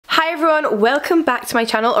Hi everyone, welcome back to my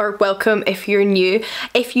channel, or welcome if you're new.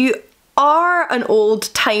 If you are an old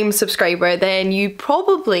time subscriber, then you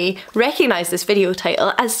probably recognise this video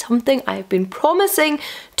title as something I've been promising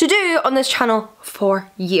to do on this channel for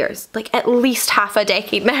years. Like at least half a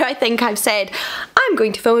decade now. I think I've said I'm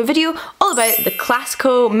going to film a video all about the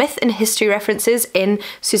classical myth and history references in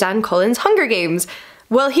Suzanne Collins' Hunger Games.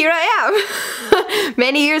 Well, here I am,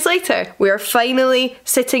 many years later. We are finally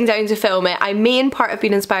sitting down to film it. I may in part have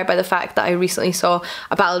been inspired by the fact that I recently saw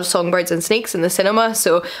A Ballad of Songbirds and Snakes in the cinema,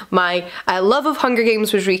 so my love of Hunger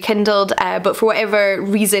Games was rekindled, but for whatever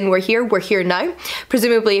reason we're here now.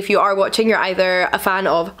 Presumably if you are watching, you're either a fan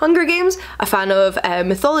of Hunger Games, a fan of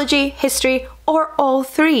mythology, history, or all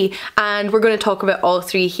three, and we're going to talk about all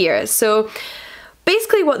three here. So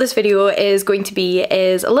basically what this video is going to be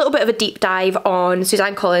is a little bit of a deep dive on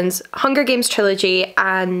Suzanne Collins' Hunger Games trilogy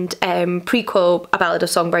and prequel A Ballad of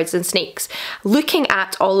Songbirds and Snakes, looking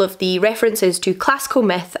at all of the references to classical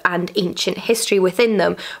myth and ancient history within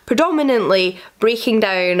them, predominantly breaking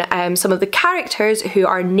down some of the characters who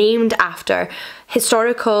are named after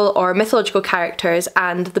historical or mythological characters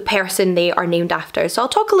and the person they are named after. So I'll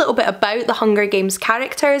talk a little bit about the Hunger Games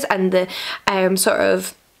characters and the sort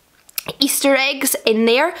of Easter eggs in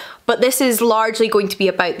there, but this is largely going to be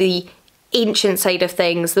about the ancient side of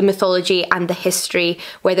things, the mythology and the history,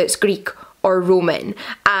 whether it's Greek or Roman,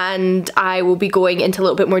 and I will be going into a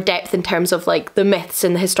little bit more depth in terms of like the myths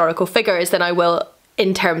and the historical figures than I will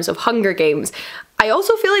in terms of Hunger Games. I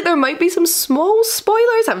also feel like there might be some small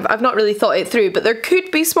spoilers. I've not really thought it through, but there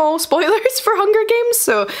could be small spoilers for Hunger Games,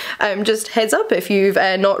 so just heads up if you've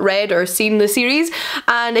not read or seen the series,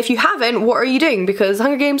 and if you haven't, what are you doing? Because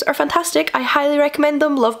Hunger Games are fantastic. I highly recommend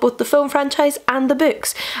them. Love both the film franchise and the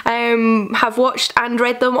books. Have watched and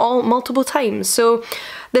read them all multiple times, so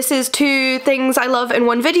this is two things I love in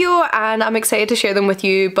one video and I'm excited to share them with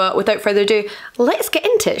you, but without further ado, let's get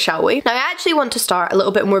into it, shall we? Now I actually want to start a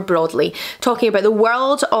little bit more broadly, talking about the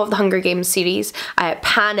world of the Hunger Games series,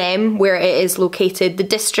 Panem, where it is located, the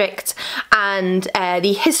district, and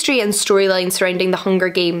the history and storyline surrounding the Hunger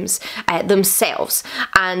Games themselves,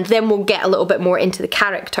 and then we'll get a little bit more into the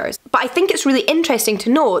characters. But I think it's really interesting to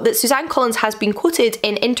note that Suzanne Collins has been quoted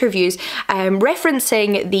in interviews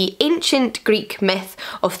referencing the ancient Greek myth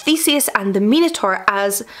of Theseus and the Minotaur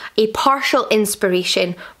as a partial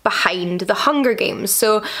inspiration behind the Hunger Games.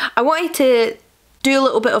 So I wanted to do a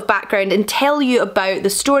little bit of background and tell you about the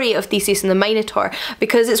story of Theseus and the Minotaur,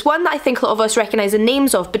 because it's one that I think a lot of us recognise the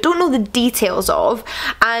names of but don't know the details of,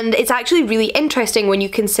 and it's actually really interesting when you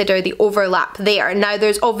consider the overlap there. Now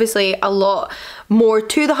there's obviously a lot more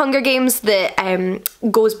to the Hunger Games that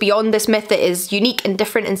goes beyond this myth, that is unique and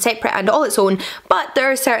different and separate and all its own, but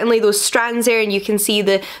there are certainly those strands there, and you can see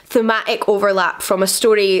the thematic overlap from a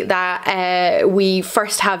story that we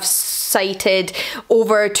first have cited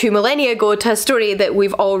over 2 millennia ago to a story that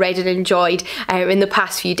we've all read and enjoyed in the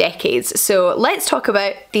past few decades. So let's talk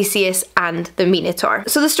about Theseus and the Minotaur.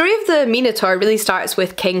 So the story of the Minotaur really starts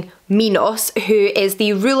with King Minos, who is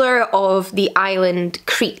the ruler of the island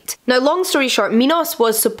Crete. Now long story short, Minos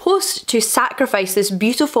was supposed to sacrifice this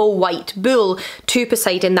beautiful white bull to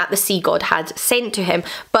Poseidon that the sea god had sent to him,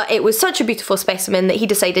 but it was such a beautiful specimen that he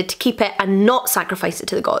decided to keep it and not sacrifice it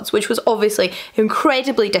to the gods, which was obviously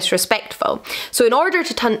incredibly disrespectful. So in order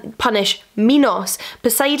to punish Minos,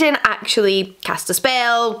 Poseidon actually casts a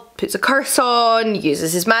spell, puts a curse on,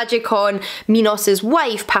 uses his magic on Minos'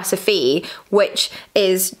 wife Pasiphae, which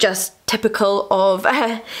is just typical of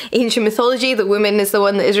ancient mythology. The woman is the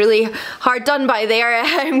one that is really hard done by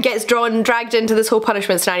there, gets dragged into this whole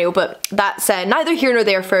punishment scenario, but that's neither here nor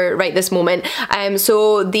there for right this moment.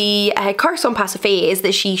 So the curse on Pasiphae is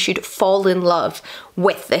that she should fall in love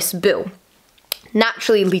with this bull,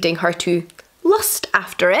 naturally leading her to lust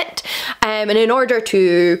after it, and in order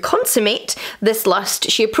to consummate this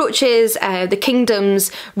lust, she approaches the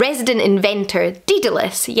kingdom's resident inventor,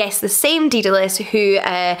 Daedalus. Yes, the same Daedalus who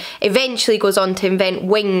eventually goes on to invent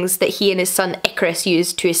wings that he and his son Icarus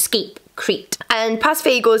used to escape Crete. And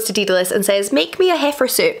Pasiphae goes to Daedalus and says, make me a heifer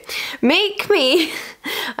suit. Make me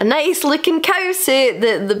a nice looking cow suit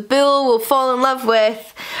that the bull will fall in love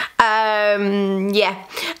with. Yeah,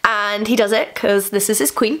 and he does it because this is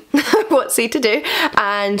his queen. What's he to do?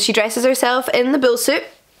 And she dresses herself in the bull suit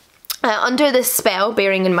under this spell,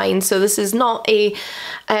 bearing in mind, so this is not a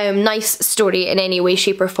nice story in any way,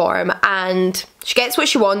 shape or form, and she gets what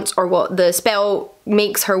she wants, or what the spell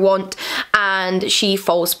makes her want, and she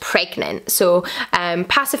falls pregnant. So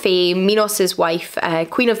Pasiphae, Minos' wife,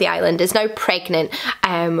 queen of the island, is now pregnant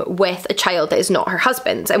with a child that is not her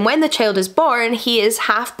husband's, and when the child is born, he is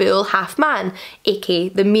half bull, half man, aka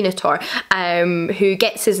the Minotaur, who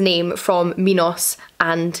gets his name from Minos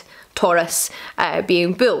and Taurus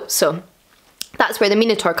being bull. So that's where the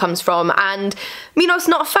Minotaur comes from, and Minos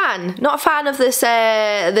not a fan of this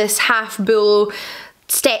this half bull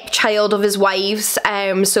stepchild of his wife's,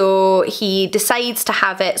 so he decides to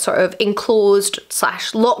have it sort of enclosed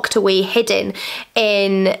 / locked away, hidden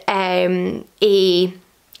in a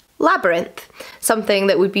labyrinth, something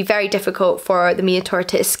that would be very difficult for the Minotaur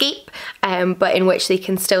to escape, but in which they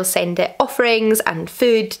can still send it offerings and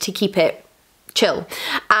food to keep it chill.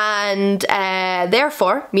 And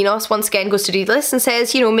therefore Minos once again goes to Daedalus and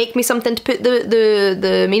says, you know, make me something to put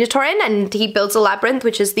the Minotaur in, and he builds a labyrinth,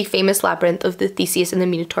 which is the famous labyrinth of the Theseus and the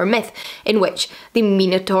Minotaur myth, in which the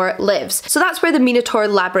Minotaur lives. So that's where the Minotaur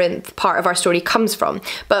labyrinth part of our story comes from.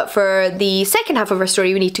 But for the second half of our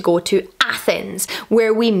story, we need to go to Athens,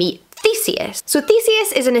 where we meet Theseus. So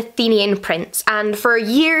Theseus is an Athenian prince, and for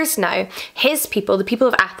years now his people, the people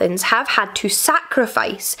of Athens, have had to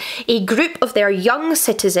sacrifice a group of their young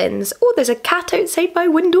citizens. Oh, there's a cat outside my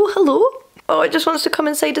window, hello. Oh, it just wants to come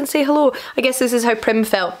inside and say hello. I guess this is how Prim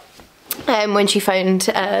felt when she found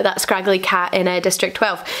that scraggly cat in District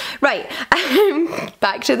 12. Right,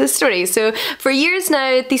 back to the story. So for years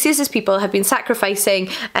now, Theseus' people have been sacrificing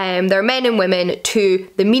their men and women to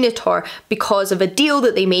the Minotaur because of a deal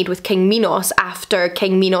that they made with King Minos after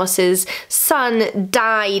King Minos' son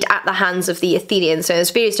died at the hands of the Athenians. So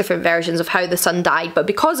there's various different versions of how the son died, but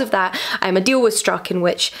because of that, a deal was struck in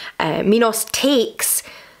which Minos takes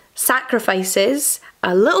sacrifices,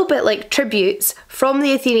 a little bit like tributes, from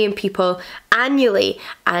the Athenian people annually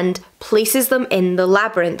and places them in the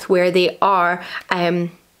labyrinth, where they are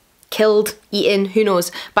killed, eaten, who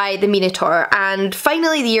knows, by the Minotaur. And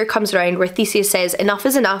finally the year comes around where Theseus says, enough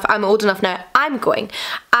is enough, I'm old enough now, I'm going.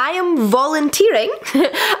 I am volunteering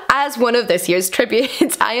as one of this year's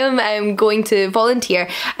tributes. I am going to volunteer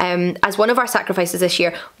as one of our sacrifices this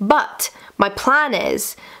year, but my plan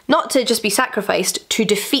is not to just be sacrificed, to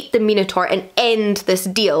defeat the Minotaur and end this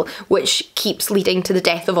deal, which keeps leading to the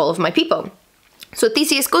death of all of my people. So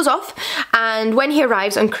Theseus goes off, and when he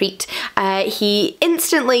arrives on Crete, he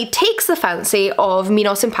instantly takes the fancy of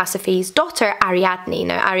Minos and Pasiphae's daughter, Ariadne.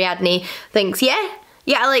 Now Ariadne thinks, yeah,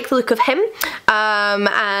 I like the look of him,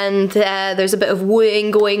 and there's a bit of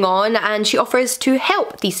wooing going on, and she offers to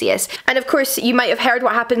help Theseus. And of course, you might have heard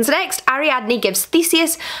what happens next. Ariadne gives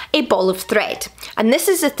Theseus a ball of thread, and this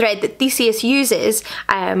is the thread that Theseus uses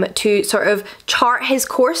to sort of chart his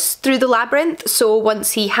course through the labyrinth. So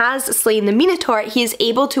once he has slain the Minotaur, he is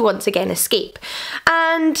able to once again escape.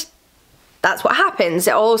 And that's what happens.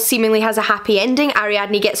 It all seemingly has a happy ending.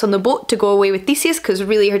 Ariadne gets on the boat to go away with Theseus because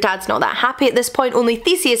really her dad's not that happy at this point, only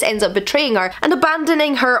Theseus ends up betraying her and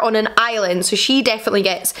abandoning her on an island, so she definitely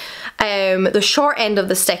gets the short end of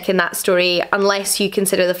the stick in that story, unless you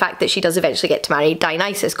consider the fact that she does eventually get to marry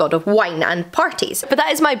Dionysus, god of wine and parties. But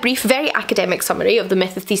that is my brief, very academic summary of the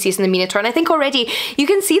myth of Theseus and the Minotaur, and I think already you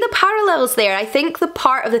can see the parallels there. I think the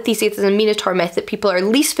part of the Theseus and the Minotaur myth that people are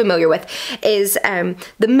least familiar with is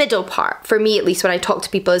the middle part. For me at least, when I talk to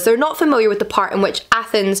people, is they're not familiar with the part in which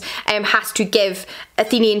Athens has to give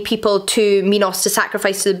Athenian people to Minos to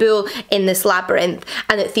sacrifice to the bull in this labyrinth,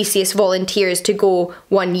 and that Theseus volunteers to go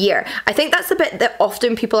 1 year. I think that's the bit that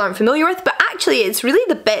often people aren't familiar with, but actually it's really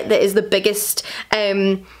the bit that is the biggest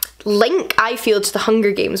link, I feel, to the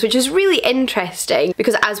Hunger Games, which is really interesting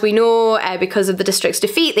because, as we know, because of the district's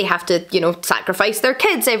defeat, they have to, you know, sacrifice their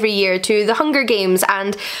kids every year to the Hunger Games,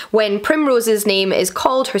 and when Primrose's name is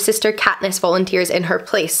called, her sister Katniss volunteers in her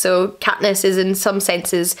place. So Katniss is in some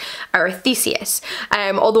senses our Theseus,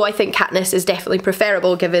 although I think Katniss is definitely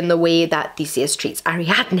preferable given the way that Theseus treats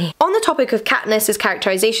Ariadne. On the topic of Katniss's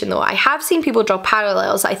characterization though, I have seen people draw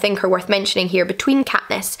parallels I think are worth mentioning here between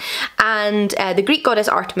Katniss and the Greek goddess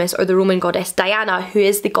Artemis, or the Roman goddess Diana, who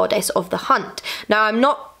is the goddess of the hunt. Now, I'm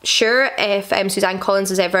not sure if Suzanne Collins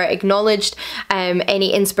has ever acknowledged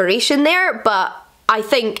any inspiration there, but I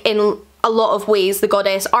think in a lot of ways the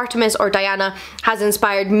goddess Artemis or Diana has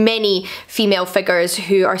inspired many female figures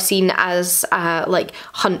who are seen as like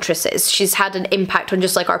huntresses. She's had an impact on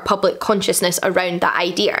just like our public consciousness around that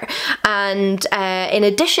idea. And in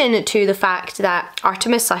addition to the fact that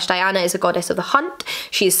Artemis / Diana is a goddess of the hunt,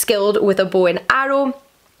 she is skilled with a bow and arrow.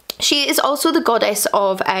 She is also the goddess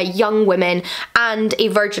of young women and a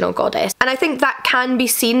virginal goddess. And I think that can be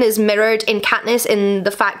seen as mirrored in Katniss in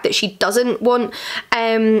the fact that she doesn't want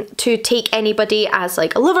to take anybody as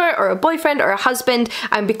like a lover or a boyfriend or a husband,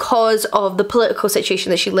 because of the political situation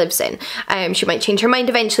that she lives in. She might change her mind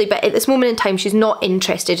eventually, but at this moment in time she's not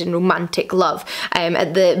interested in romantic love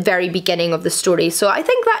at the very beginning of the story. So I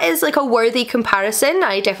think that is like a worthy comparison.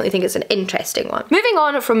 I definitely think it's an interesting one. Moving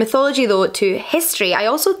on from mythology though to history, I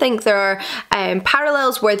also think there are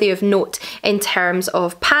parallels worthy of note in terms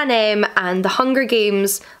of Panem and the Hunger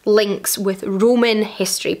Games links with Roman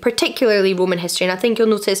history, particularly Roman history. And I think you'll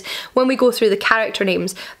notice when we go through the character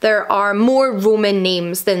names, there are more Roman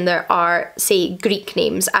names than there are, say, Greek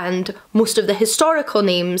names, and most of the historical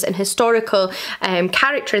names and historical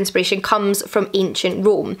character inspiration comes from ancient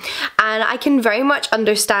Rome. And I can very much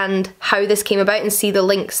understand how this came about and see the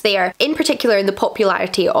links there, in particular in the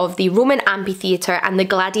popularity of the Roman amphitheatre and the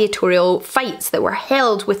gladiatorial fights that were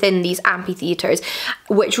held within these amphitheatres,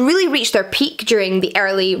 which really reached their peak during the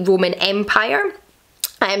early Roman Empire.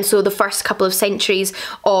 So the first couple of centuries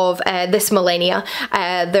of this millennia,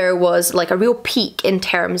 there was like a real peak in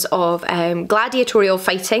terms of gladiatorial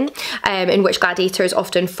fighting, in which gladiators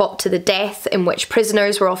often fought to the death, in which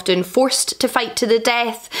prisoners were often forced to fight to the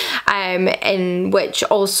death, in which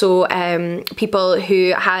also people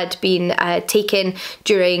who had been taken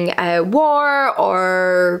during war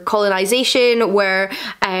or colonization were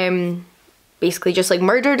basically just like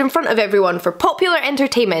murdered in front of everyone for popular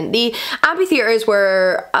entertainment. The amphitheatres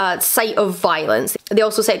were a site of violence. They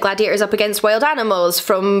also set gladiators up against wild animals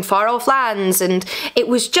from far off lands, and it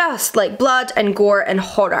was just like blood and gore and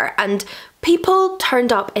horror. And people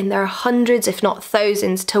turned up in their hundreds, if not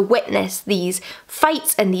thousands, to witness these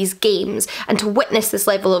fights and these games and to witness this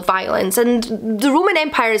level of violence. And the Roman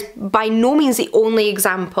Empire is by no means the only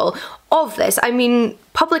example of this. I mean,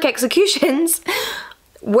 public executions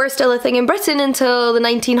were still a thing in Britain until the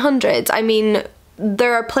 1900s. I mean,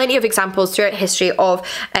 there are plenty of examples throughout history of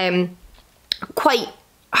quite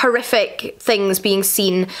horrific things being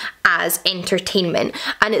seen as entertainment,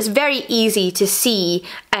 and it's very easy to see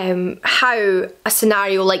how a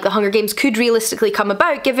scenario like the Hunger Games could realistically come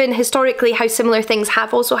about, given historically how similar things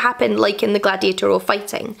have also happened, like in the gladiatorial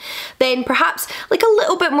fighting. Then perhaps like a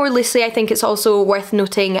little bit more loosely, I think it's also worth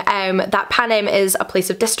noting that Panem is a place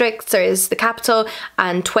of districts. There is the capital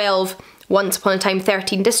and 12, once upon a time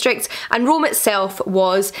 13 districts, and Rome itself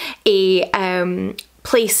was a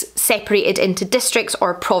place separated into districts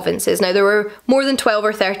or provinces. Now there were more than 12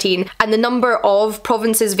 or 13, and the number of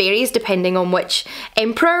provinces varies depending on which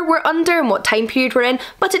emperor we're under and what time period we're in,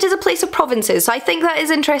 but it is a place of provinces, so I think that is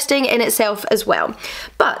interesting in itself as well.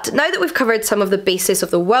 But now that we've covered some of the basis of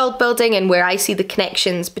the world building and where I see the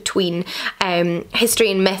connections between history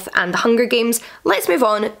and myth and the Hunger Games, let's move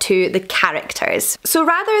on to the characters. So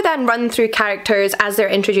rather than run through characters as they're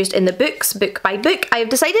introduced in the books, book by book, I've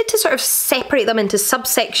decided to sort of separate them into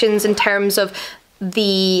subsections in terms of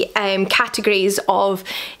the categories of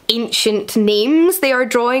ancient names they are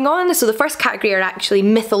drawing on. So the first category are actually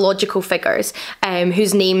mythological figures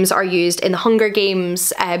whose names are used in the Hunger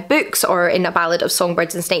Games books or in A Ballad of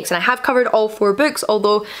Songbirds and Snakes. And I have covered all 4 books,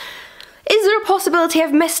 although is there a possibility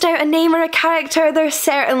I've missed out a name or a character? There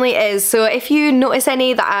certainly is. So if you notice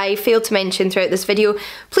any that I failed to mention throughout this video,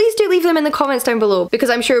 please do leave them in the comments down below, because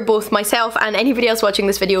I'm sure both myself and anybody else watching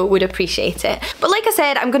this video would appreciate it. But like I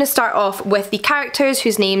said, I'm going to start off with the characters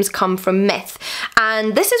whose names come from myth.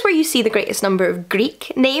 And this is where you see the greatest number of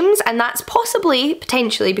Greek names, and that's possibly,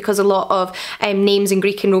 potentially, because a lot of names in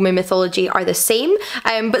Greek and Roman mythology are the same.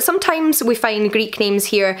 But sometimes we find Greek names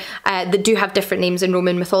here that do have different names in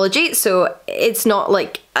Roman mythology. So it's not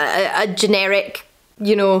like a generic,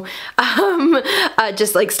 you know,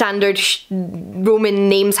 just like standard Roman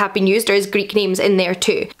names have been used. There's Greek names in there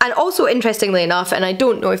too. And also, interestingly enough, and I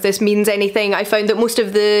don't know if this means anything, I found that most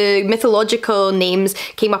of the mythological names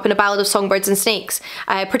came up in A Ballad of Songbirds and Snakes,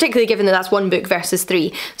 particularly given that that's 1 book versus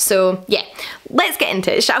 3. So yeah, let's get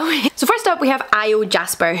into it, shall we? So first up we have Io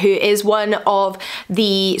Jasper, who is one of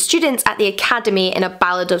the students at the academy in A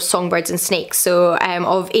Ballad of Songbirds and Snakes. So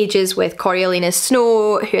of ages with Coriolanus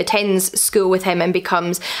Snow, who attends school with him and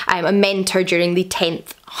becomes a mentor during the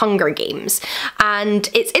 10th Hunger Games. And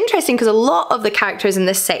it's interesting because a lot of the characters in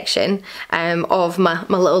this section of my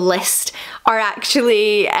little list are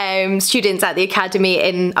actually students at the academy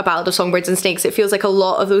in A Ballad of Songbirds and Snakes. It feels like a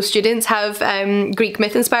lot of those students have Greek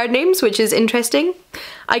myth inspired names, which is interesting,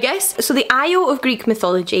 I guess. So the Io of Greek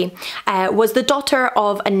mythology was the daughter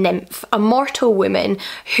of a nymph, a mortal woman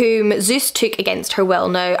whom Zeus took against her will.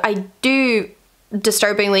 Now I do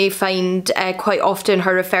disturbingly find quite often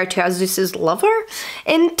her referred to as Zeus's lover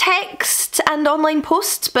in text and online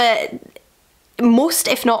posts, but most,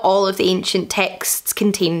 if not all, of the ancient texts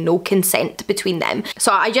contain no consent between them.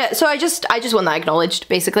 So I just want that acknowledged,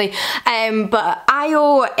 basically. But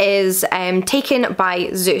Io is taken by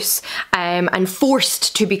Zeus and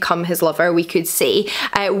forced to become his lover, we could say,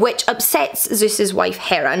 which upsets Zeus's wife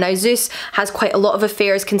Hera. Now, Zeus has quite a lot of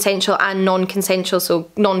affairs, consensual and non-consensual, so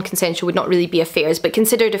non-consensual would not really be affairs, but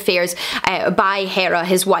considered affairs by Hera,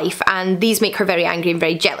 his wife, and these make her very angry and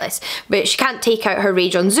very jealous. But she can't take out her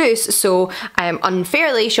rage on Zeus, so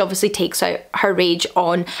unfairly, she obviously takes out her rage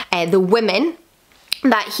on the women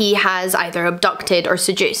that he has either abducted or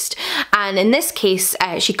seduced. And in this case,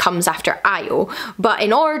 she comes after Io. But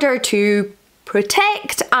in order to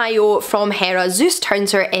protect Io from Hera, Zeus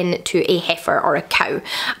turns her into a heifer or a cow.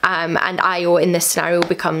 And Io in this scenario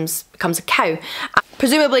becomes a cow.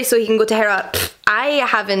 Presumably so he can go to Hera, I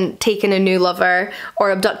haven't taken a new lover or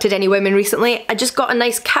abducted any women recently, I just got a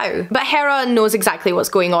nice cow. But Hera knows exactly what's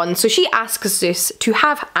going on, so she asks Zeus to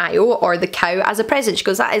have Io, or the cow, as a present. She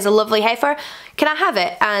goes, that is a lovely heifer, can I have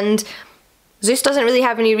it? And Zeus doesn't really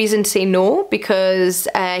have any reason to say no, because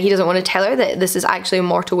he doesn't want to tell her that this is actually a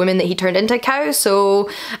mortal woman that he turned into a cow, so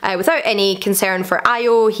without any concern for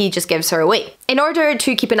Io, he just gives her away. In order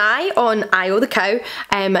to keep an eye on Io the cow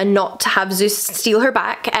and not to have Zeus steal her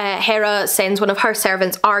back, Hera sends one of her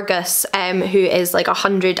servants, Argus, who is like a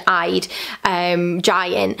 100-eyed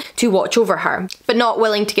giant, to watch over her. But not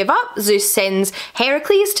willing to give up, Zeus sends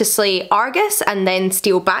Heracles to slay Argus and then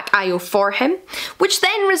steal back Io for him, which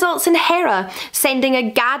then results in Hera sending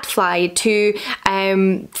a gadfly to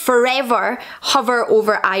forever hover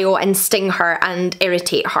over Io and sting her and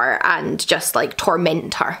irritate her and just like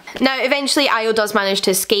torment her. Now eventually Io does manage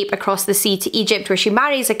to escape across the sea to Egypt, where she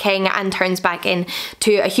marries a king and turns back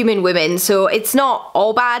into a human woman, so it's not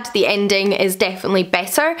all bad. The ending is definitely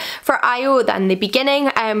better for Io than the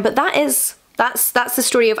beginning, but that's the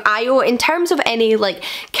story of Io. In terms of any like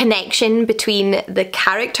connection between the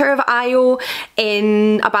character of Io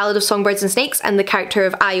in A Ballad of Songbirds and Snakes and the character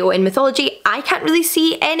of Io in mythology, I can't really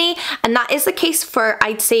see any, and that is the case for,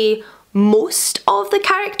 I'd say, most of the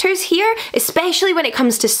characters here, especially when it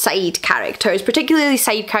comes to side characters, particularly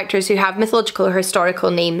side characters who have mythological or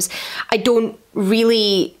historical names. I don't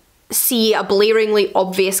really see a blaringly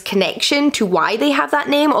obvious connection to why they have that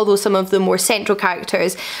name, although some of the more central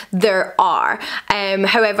characters there are.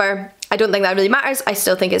 However, I don't think that really matters. I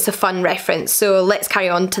still think it's a fun reference, so let's carry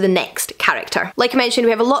on to the next character. Like I mentioned,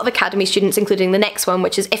 we have a lot of Academy students, including the next one,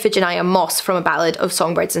 which is Iphigenia Moss from A Ballad of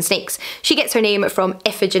Songbirds and Snakes. She gets her name from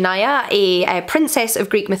Iphigenia, a princess of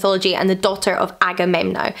Greek mythology and the daughter of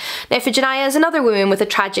Agamemnon. Now, Iphigenia is another woman with a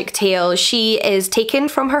tragic tale. She is taken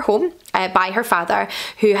from her home by her father,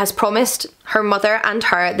 who has promised her mother and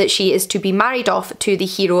her that she is to be married off to the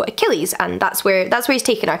hero Achilles, and that's where he's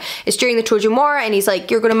taken her. It's during the Trojan War, and he's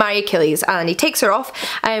like, you're going to marry Achilles, and he takes her off,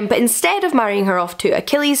 but instead of marrying her off to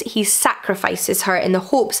Achilles, he sacrifices her in the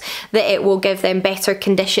hopes that it will give them better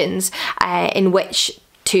conditions in which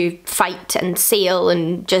to fight and sail,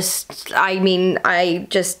 and just, I mean, I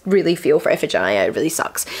just really feel for Iphigenia. It really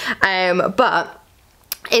sucks. But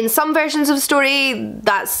in some versions of the story,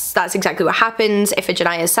 that's exactly what happens.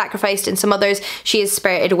 Iphigenia is sacrificed. In some others, she is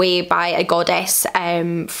spirited away by a goddess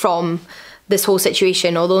from this whole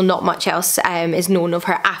situation, although not much else is known of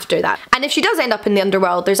her after that. And if she does end up in the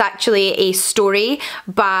underworld, there's actually a story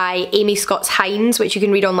by Amy Scott Hines, which you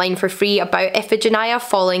can read online for free, about Iphigenia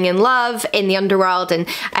falling in love in the underworld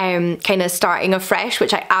and kind of starting afresh,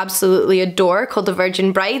 which I absolutely adore, called The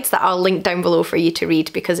Virgin Brides, that I'll link down below for you to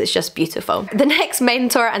read because it's just beautiful. The next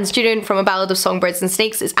mentor and student from A Ballad of Songbirds and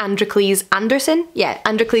Snakes is Androcles Anderson. Yeah,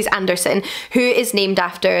 Androcles Anderson, who is named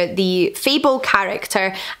after the fable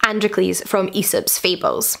character Androcles from Aesop's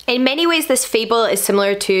Fables. In many ways, this fable is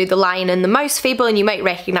similar to the Lion and the Mouse fable, and you might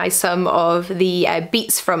recognise some of the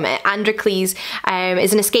beats from it. Androcles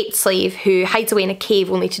is an escaped slave who hides away in a cave,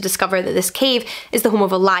 only to discover that this cave is the home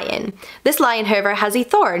of a lion. This lion, however, has a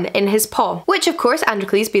thorn in his paw, which of course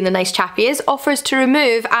Androcles, being the nice chap he is, offers to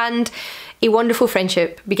remove, and a wonderful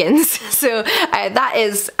friendship begins. So that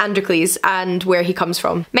is Androcles and where he comes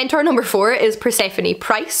from. Mentor number 4 is Persephone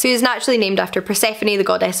Price, who is naturally named after Persephone, the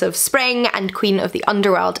goddess of spring and queen of the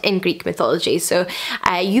underworld in Greek mythology. So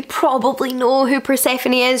you probably know who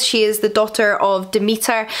Persephone is. She is the daughter of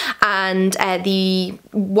Demeter and the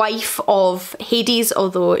wife of Hades,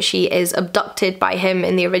 although she is abducted by him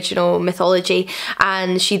in the original mythology,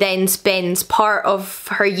 and she then spends part of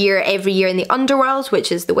her year every year in the underworld,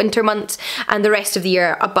 which is the winter months, and the rest of the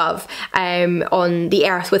year above on the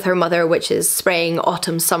earth with her mother, which is spring,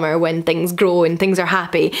 autumn, summer, when things grow and things are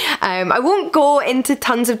happy. I won't go into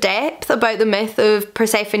tons of depth about the myth of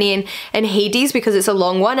Persephone and Hades because it's a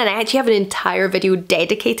long one, and I actually have an entire video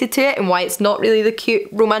dedicated to it and why it's not really the cute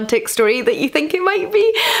romantic story that you think it might be.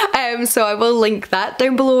 So I will link that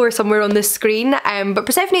down below or somewhere on the screen. But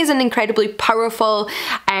Persephone is an incredibly powerful,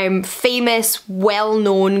 famous,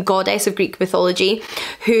 well-known goddess of Greek mythology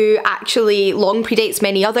who actually long predates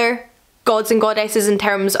many other gods and goddesses in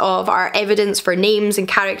terms of our evidence for names and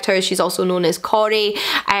characters. She's also known as Kore,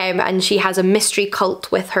 and she has a mystery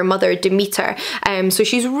cult with her mother Demeter. So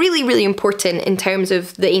she's really, really important in terms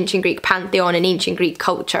of the ancient Greek pantheon and ancient Greek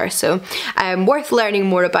culture. So worth learning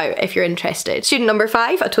more about if you're interested. Student number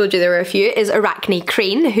 5, I told you there were a few, is Arachne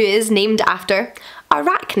Crane, who is named after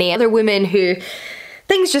Arachne, another woman who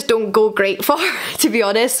things just don't go great for, to be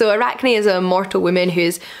honest. So Arachne is a mortal woman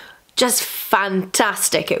who's just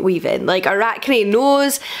fantastic at weaving. Like, Arachne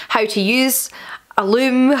knows how to use a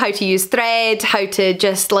loom, how to use thread, how to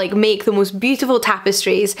just like make the most beautiful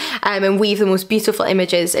tapestries and weave the most beautiful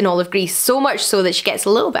images in all of Greece, so much so that she gets a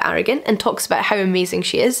little bit arrogant and talks about how amazing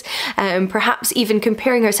she is, perhaps even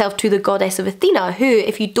comparing herself to the goddess of Athena, who,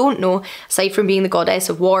 if you don't know, aside from being the goddess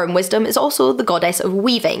of war and wisdom, is also the goddess of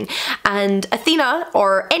weaving. And Athena,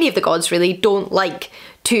 or any of the gods really, don't like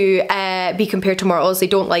to be compared to mortals. They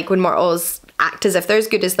don't like when mortals act as if they're as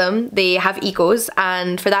good as them. They have egos,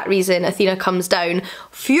 and for that reason Athena comes down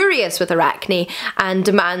furious with Arachne and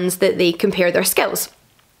demands that they compare their skills.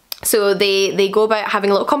 So they go about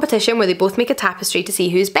having a little competition where they both make a tapestry to see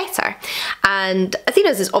who's better. And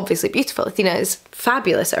Athena's is obviously beautiful. Athena is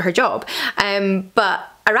fabulous at her job, but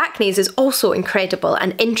Arachne's is also incredible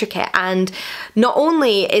and intricate, and not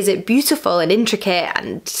only is it beautiful and intricate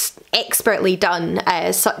and expertly done,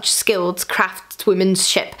 such skilled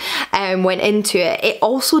craftswomanship went into it, it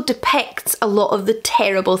also depicts a lot of the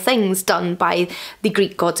terrible things done by the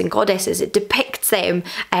Greek gods and goddesses. It depicts them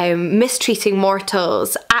mistreating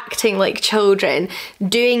mortals, acting like children,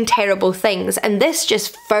 doing terrible things, and this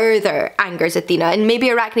just further angers Athena. And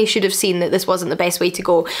maybe Arachne should have seen that this wasn't the best way to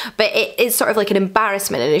go, but it is sort of like an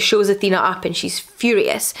embarrassment, and it shows Athena up and she's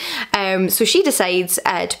furious. So she decides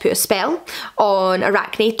to put a spell on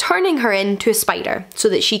Arachne, turning her into a spider so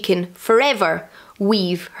that she can forever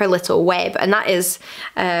weave her little web. And that is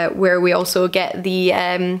where we also get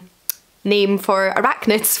the name for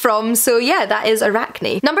arachnids from. So yeah, that is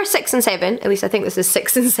Arachne. Number 6 and 7, at least I think this is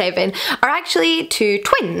 6 and 7, are actually two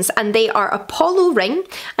twins, and they are Apollo Ring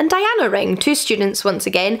and Diana Ring, two students once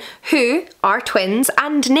again who are twins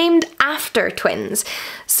and named after twins.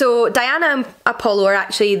 So Diana and Apollo are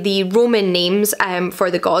actually the Roman names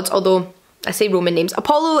for the gods, although I say Roman names.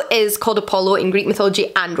 Apollo is called Apollo in Greek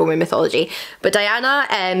mythology and Roman mythology, but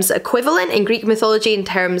Diana's equivalent in Greek mythology in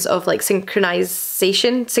terms of like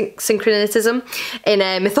synchronism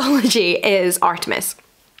in mythology is Artemis.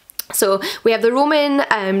 So we have the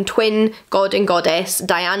Roman twin god and goddess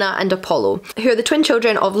Diana and Apollo, who are the twin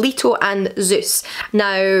children of Leto and Zeus.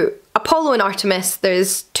 Now, Apollo and Artemis,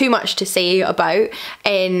 there's too much to say about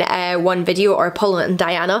in one video, or Apollo and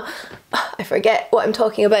Diana. I forget what I'm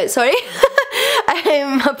talking about, sorry.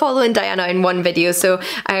 Apollo and Diana in one video. So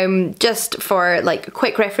just for like a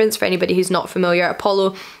quick reference for anybody who's not familiar,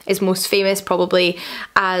 Apollo is most famous probably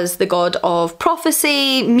as the god of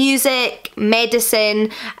prophecy, music,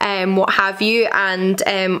 medicine, what have you, and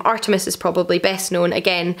Artemis is probably best known,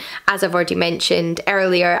 again, as I've already mentioned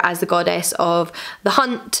earlier, as the goddess of the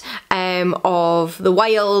hunt, of the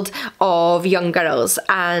wild, of young girls,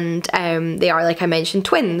 and they are, like I mentioned,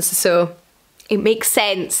 twins, so it makes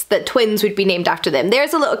sense that twins would be named after them.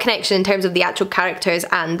 There's a little connection in terms of the actual characters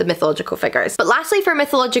and the mythological figures. But lastly, for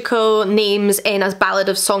mythological names in A Ballad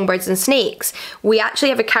of Songbirds and Snakes, we actually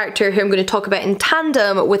have a character who I'm going to talk about in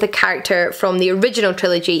tandem with a character from the original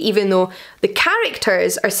trilogy, even though the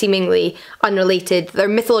characters are seemingly unrelated, their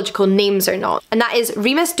mythological names are not. And that is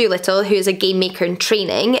Remus Doolittle, who is a game maker in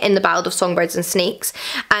training in The Ballad of Songbirds and Snakes,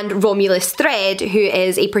 and Romulus Thread, who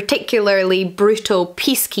is a particularly brutal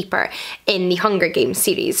peacekeeper in the Hunger Games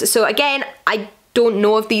series. So again, I don't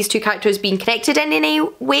know of these two characters being connected in any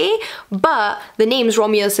way, but the names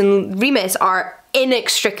Romulus and Remus are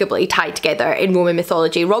inextricably tied together in Roman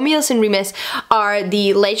mythology. Romulus and Remus are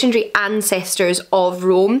the legendary ancestors of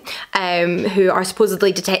Rome, who are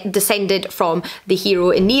supposedly descended from the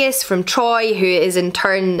hero Aeneas from Troy, who is in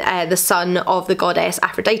turn the son of the goddess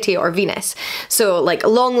Aphrodite or Venus. So like a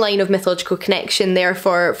long line of mythological connection there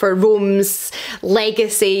for Rome's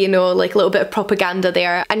legacy, you know, like a little bit of propaganda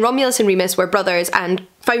there. And Romulus and Remus were brothers and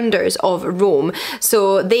founders of Rome.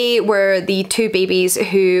 So they were the two babies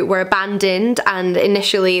who were abandoned and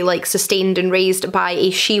initially like sustained and raised by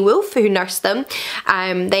a she-wolf who nursed them,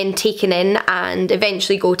 then taken in and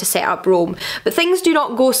eventually go to set up Rome. But things do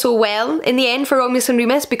not go so well in the end for Romulus and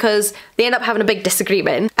Remus because they end up having a big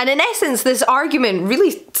disagreement. And in essence, this argument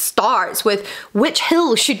really starts with which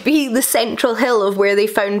hill should be the central hill of where they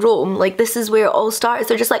found Rome. Like, this is where it all starts.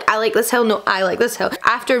 They're just like, I like this hill, no, I like this hill.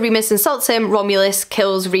 After Remus insults him, Romulus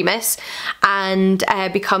kills Remus and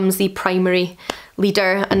becomes the primary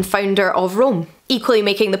leader and founder of Rome, equally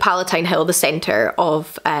making the Palatine Hill the centre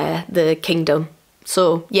of the kingdom.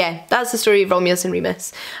 So yeah, that's the story of Romulus and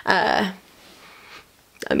Remus.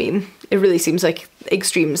 I mean, it really seems like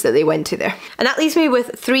extremes that they went to there. And that leaves me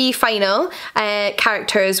with three final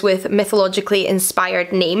characters with mythologically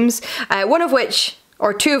inspired names, one of which,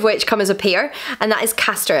 or two of which, come as a pair, and that is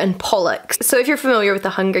Castor and Pollux. So if you're familiar with the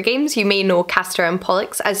Hunger Games, you may know Castor and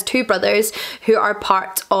Pollux as two brothers who are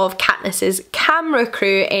part of Katniss's camera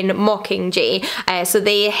crew in Mockingjay. So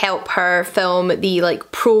they help her film the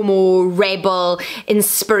like promo, rebel,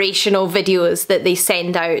 inspirational videos that they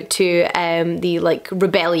send out to the like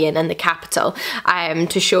rebellion in the capital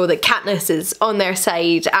to show that Katniss is on their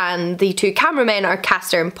side. And the two cameramen are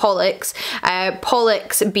Castor and Pollux.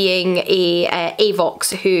 Pollux being a Avox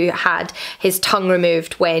who had his tongue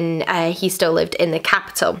removed when he still lived in the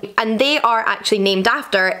capital. And they are actually named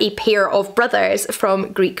after a pair of brothers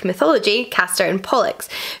from Greek mythology, Castor and Pollux,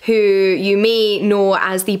 who you may know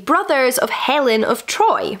as the brothers of Helen of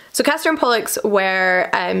Troy. So Castor and Pollux were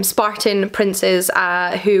Spartan princes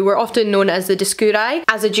who were often known as the Dioscuri.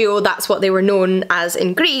 As a duo, that's what they were known as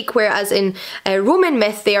in Greek, whereas in Roman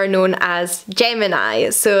myth they are known as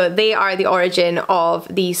Gemini. So they are the origin of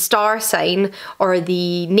the star sign, or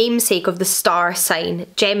the namesake of the star sign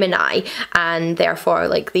Gemini, and therefore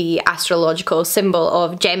like the astrological symbol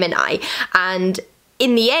of Gemini. And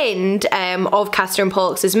in the end of Castor and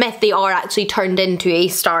Pollux's myth, they are actually turned into a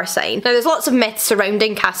star sign. Now there's lots of myths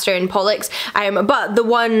surrounding Castor and Pollux, but the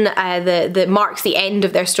one that marks the end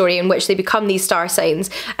of their story in which they become these star signs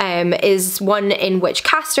is one in which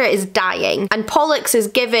Castor is dying and Pollux is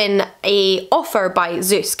given a offer by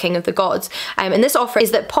Zeus, king of the gods. And this offer is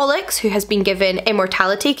that Pollux, who has been given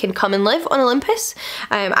immortality, can come and live on Olympus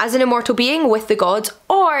as an immortal being with the gods,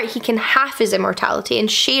 or he can halve his immortality and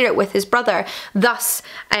share it with his brother, thus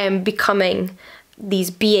becoming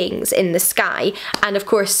these beings in the sky. And of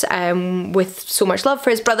course, with so much love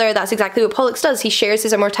for his brother, that's exactly what Pollux does. He shares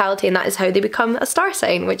his immortality, and that is how they become a star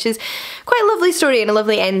sign, which is quite a lovely story and a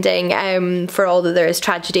lovely ending for all that there is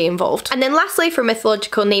tragedy involved. And then lastly, for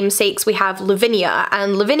mythological namesakes, we have Lavinia,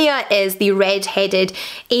 and Lavinia is the red-headed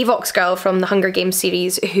Avox girl from the Hunger Games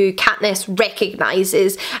series who Katniss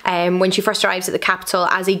recognises when she first arrives at the capital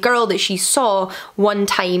as a girl that she saw one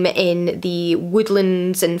time in the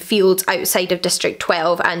woodlands and fields outside of District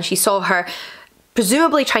 12, and she saw her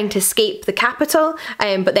presumably trying to escape the capital,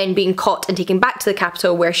 but then being caught and taken back to the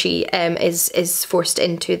capital, where she is forced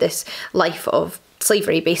into this life of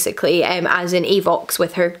slavery, basically, as in Avox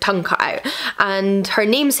with her tongue cut out. And her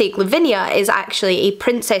namesake Lavinia is actually a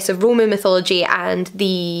princess of Roman mythology and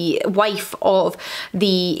the wife of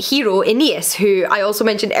the hero Aeneas, who I also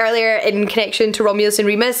mentioned earlier in connection to Romulus and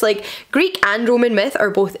Remus. Like, Greek and Roman myth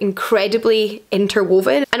are both incredibly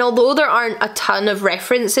interwoven, and although there aren't a ton of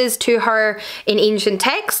references to her in ancient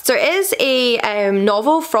texts, there is a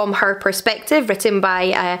novel from her perspective written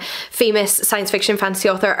by famous science fiction fantasy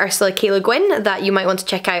author Ursula K. Le Guin that you might want to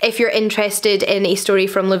check out if you're interested in a story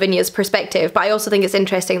from Lavinia's perspective. But I also think it's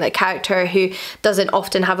interesting that a character who doesn't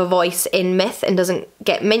often have a voice in myth and doesn't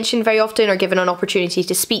get mentioned very often or given an opportunity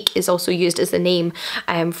to speak is also used as the name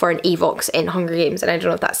for an Avox in Hunger Games, and I don't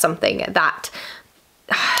know if that's something that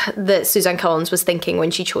Suzanne Collins was thinking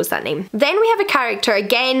when she chose that name. Then we have a character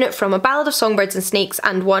again from A Ballad of Songbirds and Snakes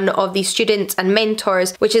and one of the students and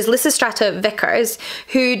mentors, which is Lysistrata Vicars,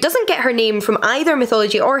 who doesn't get her name from either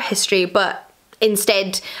mythology or history, but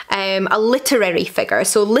instead a literary figure.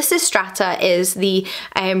 So Lysistrata is the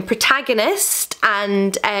protagonist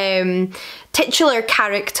and titular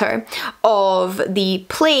character of the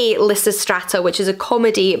play Lysistrata, which is a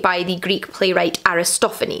comedy by the Greek playwright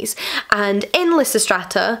Aristophanes. And in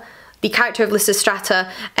Lysistrata, the character of Lysistrata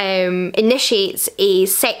initiates a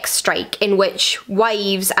sex strike in which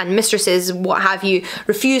wives and mistresses, what have you,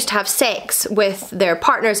 refuse to have sex with their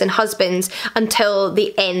partners and husbands until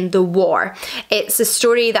they end the war. It's a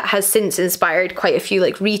story that has since inspired quite a few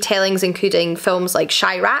like retellings, including films like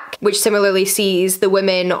Chirac, which similarly sees the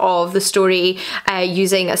women of the story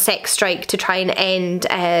using a sex strike to try and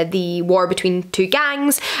end the war between two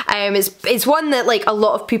gangs. It's one that like a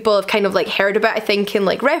lot of people have kind of like heard about, I think, in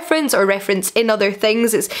like reference in other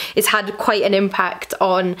things. It's had quite an impact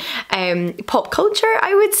on pop culture,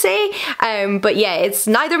 I would say. But yeah, it's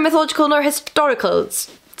neither mythological nor historical. It's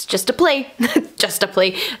just a play. Just a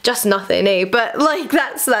play. Just nothing, eh? But like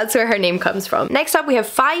that's where her name comes from. Next up we have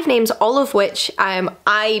 5 names, all of which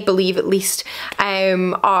I believe at least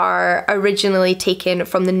are originally taken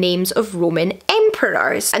from the names of Roman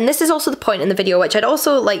emperors. And this is also the point in the video which I'd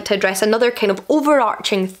also like to address another kind of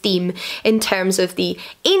overarching theme in terms of the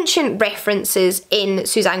ancient references in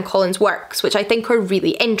Suzanne Collins' works, which I think are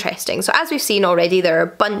really interesting. So as we've seen already, there are a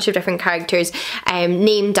bunch of different characters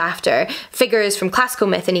named after figures from classical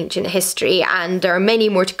myth and ancient history, and there are many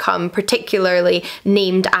more to come, particularly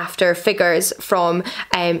named after figures from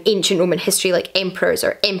ancient Roman history like emperors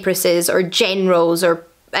or empresses or generals or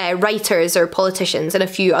writers or politicians, and a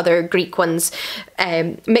few other Greek ones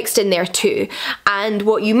mixed in there too. And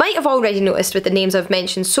what you might have already noticed with the names I've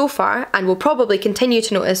mentioned so far, and will probably continue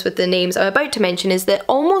to notice with the names I'm about to mention, is that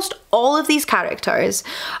almost all of these characters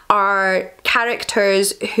are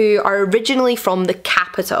characters who are originally from the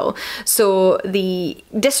capital. So the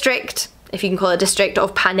district, if you can call it a district,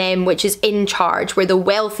 of Panem, which is in charge, where the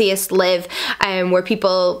wealthiest live, where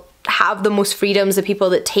people have the most freedoms, the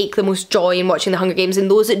people that take the most joy in watching the Hunger Games,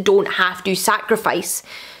 and those that don't have to sacrifice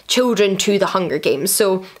children to the Hunger Games.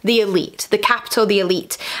 So the elite, the capital, the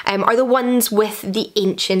elite, are the ones with the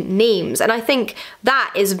ancient names. And I think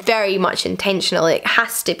that is very much intentional. It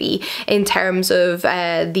has to be, in terms of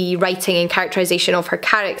the writing and characterization of her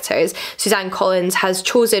characters. Suzanne Collins has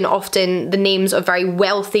chosen often the names of very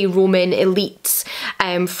wealthy Roman elites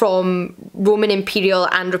from Roman imperial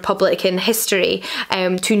and republican history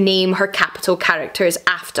to name her capital characters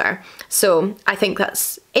after. So I think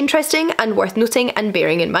that's interesting and worth noting and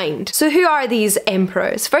bearing in mind. So who are these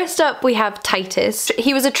emperors? First up we have Titus.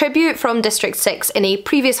 He was a tribute from District 6 in a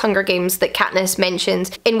previous Hunger Games that Katniss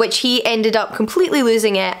mentioned, in which he ended up completely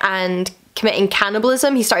losing it and committing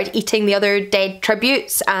cannibalism. He started eating the other dead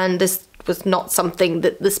tributes, and this was not something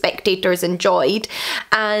that the spectators enjoyed,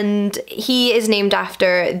 and he is named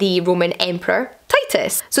after the Roman emperor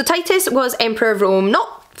Titus. So Titus was emperor of Rome,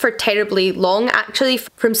 not for terribly long actually,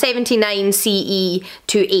 from 79 CE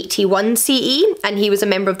to 81 CE, and he was a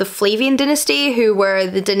member of the Flavian dynasty, who were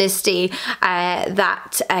the dynasty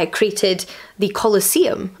that created the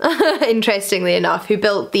Colosseum, interestingly enough, who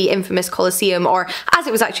built the infamous Colosseum, or as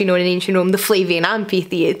it was actually known in ancient Rome, the Flavian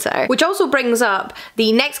Amphitheatre. Which also brings up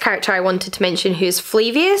the next character I wanted to mention, who is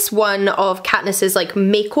Flavius, one of Katniss's like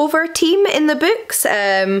makeover team in the books,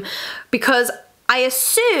 because I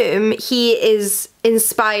assume he is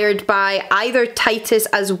inspired by either Titus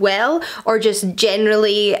as well, or just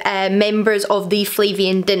generally members of the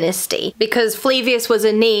Flavian dynasty, because Flavius was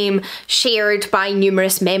a name shared by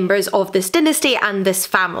numerous members of this dynasty and this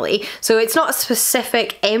family. So it's not a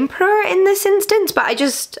specific emperor in this instance, but I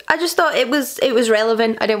just thought it was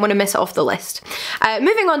relevant. I didn't want to miss it off the list.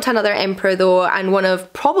 Moving on to another emperor though, and one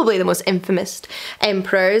of probably the most infamous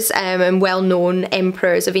emperors and well-known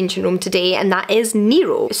emperors of ancient Rome today, and that is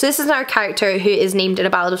Nero. So this is our character who is named in A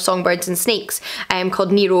Ballad of Songbirds and Snakes,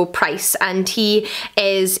 called Nero Price, and he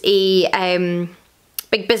is a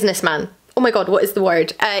big businessman. Oh my god, what is the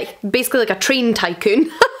word? Basically like a train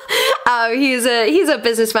tycoon. He's a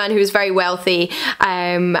businessman who is very wealthy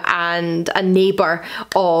and a neighbour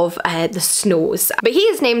of the Snows. But he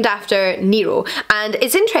is named after Nero, and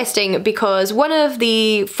it's interesting because one of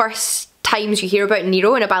the first times you hear about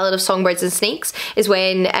Nero in A Ballad of Songbirds and Snakes is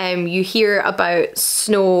when you hear about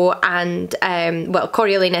Snow and, well,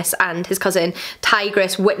 Coriolanus and his cousin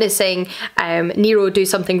Tigris witnessing Nero do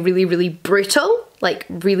something really, really brutal, like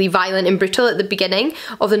really violent and brutal at the beginning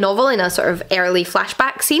of the novel in a sort of early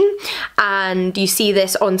flashback scene. And you see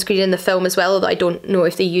this on screen in the film as well, although I don't know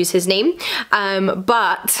if they use his name.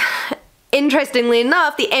 But interestingly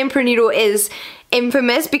enough, the Emperor Nero is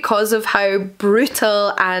infamous because of how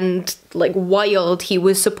brutal and like wild he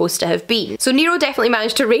was supposed to have been. So Nero definitely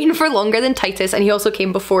managed to reign for longer than Titus, and he also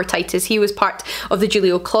came before Titus. He was part of the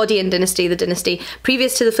Julio-Claudian dynasty, the dynasty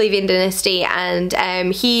previous to the Flavian dynasty, and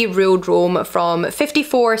he ruled Rome from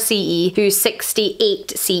 54 CE to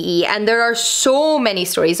 68 CE. And there are so many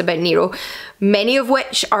stories about Nero, many of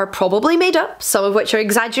which are probably made up, some of which are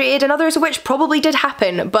exaggerated, and others of which probably did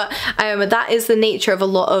happen. But that is the nature of a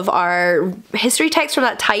lot of our history texts from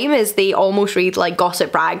that time, is they almost read like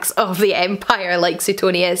gossip rags of the empire, like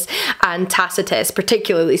Suetonius and Tacitus,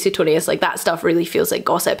 particularly Suetonius. Like, that stuff really feels like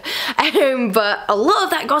gossip. But a lot of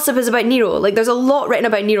that gossip is about Nero. Like, there's a lot written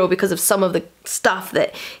about Nero because of some of the stuff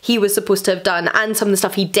that he was supposed to have done, and some of the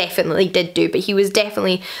stuff he definitely did do. But he was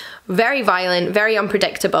definitely very violent, very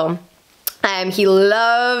unpredictable. He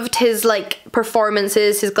loved his like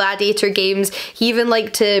performances, his gladiator games. He even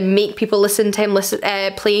liked to make people listen to him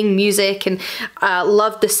playing music, and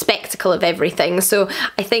loved the spectacle of everything. So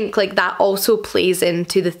I think like that also plays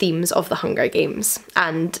into the themes of the Hunger Games.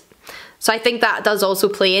 And so I think that does also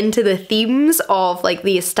play into the themes of like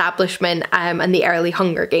the establishment and the early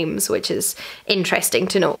Hunger Games, which is interesting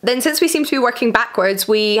to note. Then, since we seem to be working backwards,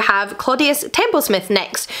 we have Claudius Templesmith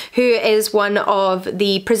next, who is one of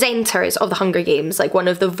the presenters of the Hunger Games, like one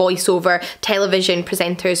of the voiceover television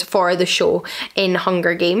presenters for the show in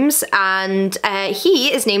Hunger Games. And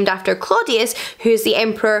he is named after Claudius, who is the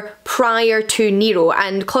emperor prior to Nero.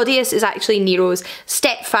 And Claudius is actually Nero's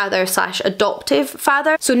stepfather / adoptive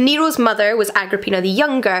father. So Nero's mother was Agrippina the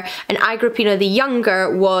Younger, and Agrippina the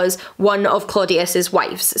Younger was one of Claudius's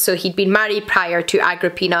wives. So he'd been married prior to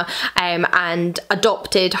Agrippina and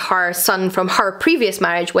adopted her son from her previous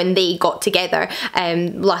marriage when they got together,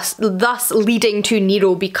 thus leading to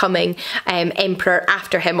Nero becoming emperor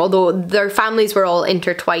after him, although their families were all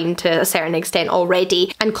intertwined to a certain extent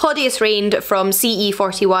already. And Claudius reigned from CE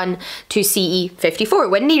 41 to CE 54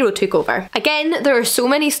 when Nero took over. Again, there are so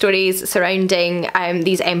many stories surrounding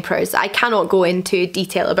these emperors. I cannot go into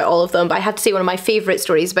detail about all of them, but I have to say one of my favourite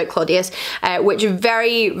stories about Claudius, which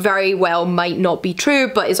very, very well might not be true,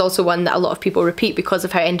 but is also one that a lot of people repeat because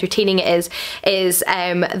of how entertaining it is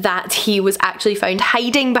that he was actually found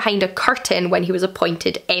hiding behind a curtain when he was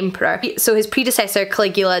appointed emperor. So his predecessor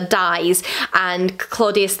Caligula dies, and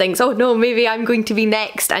Claudius thinks, oh no, maybe I'm going to be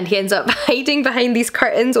next, and he ends up hiding behind these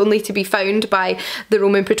curtains only to be found by the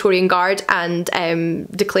Roman Praetorian Guard and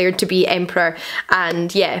declared to be emperor.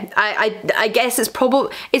 And yeah, I guess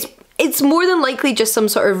it's more than likely just some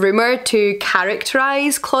sort of rumour to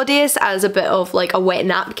characterise Claudius as a bit of like a wet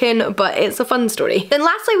napkin, but it's a fun story. Then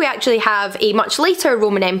lastly, we actually have a much later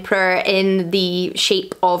Roman emperor in the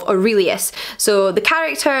shape of Aurelius. So the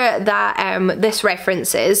character that this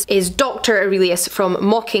references is Dr. Aurelius from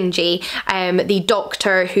Mockingjay, the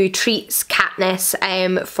doctor who treats Katniss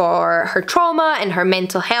for her trauma and her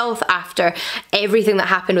mental health after everything that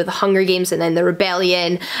happened with the Hunger Games and then the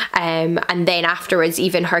rebellion, and then afterwards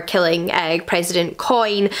even her killing President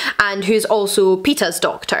Coin, and who's also Peta's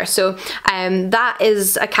doctor. So that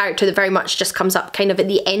is a character that very much just comes up kind of at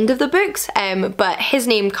the end of the books, but his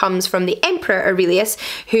name comes from the Emperor Aurelius,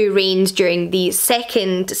 who reigned during the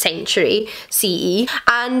 2nd century CE.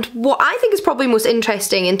 And what I think is probably most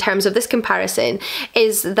interesting in terms of this comparison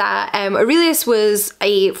is that Aurelius was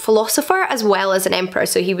a philosopher as well as an emperor,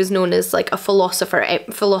 so he was known as like a philosopher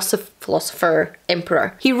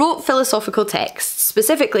emperor. He wrote philosophical texts,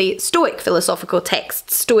 specifically Stoic philosophical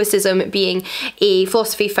texts, Stoicism being a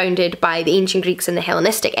philosophy founded by the ancient Greeks in the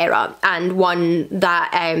Hellenistic era, and one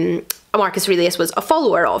that Marcus Aurelius was a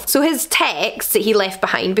follower of. So his texts that he left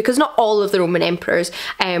behind, because not all of the Roman emperors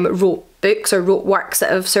wrote books or wrote works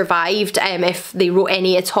that have survived, if they wrote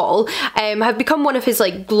any at all, have become one of his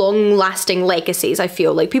like long-lasting legacies. I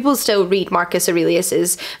feel like people still read Marcus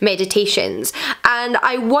Aurelius's Meditations, and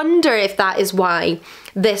I wonder if that is why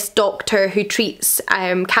this doctor who treats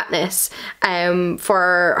Katniss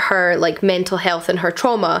for her like mental health and her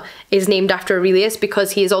trauma is named after Aurelius,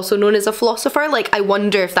 because he is also known as a philosopher. Like, I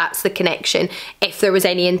wonder if that's the connection, if there was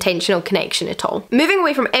any intentional connection at all. Moving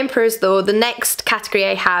away from emperors though, the next category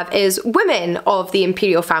I have is women of the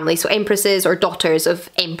imperial family, so empresses or daughters of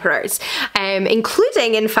emperors,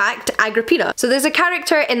 including in fact Agrippina. So there's a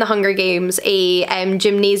character in the Hunger Games, a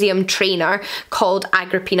gymnasium trainer called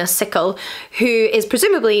Agrippina Sickle, who is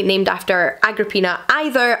presumably named after Agrippina,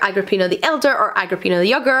 either Agrippina the Elder or Agrippina the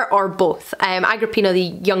Younger, or both. Agrippina the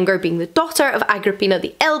Younger being the daughter of Agrippina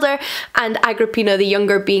the Elder, and Agrippina the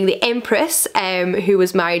Younger being the Empress, who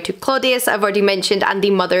was married to Claudius, I've already mentioned, and the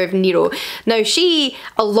mother of Nero. Now she,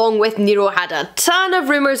 along with Nero, had a ton of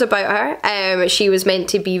rumours about her. She was meant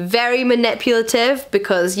to be very manipulative,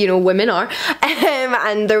 because, you know, women are,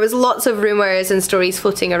 and there was lots of rumours and stories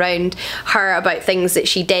floating around her about things that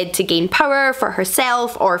she did to gain power for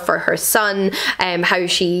herself or for her son, how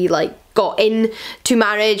she like got into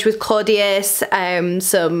marriage with Claudius,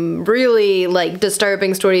 some really like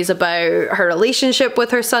disturbing stories about her relationship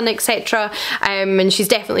with her son, etc. And she's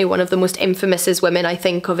definitely one of the most infamous women, I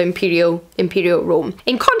think, of imperial Rome.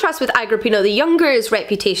 In contrast with Agrippina the Younger's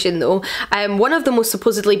reputation though, one of the most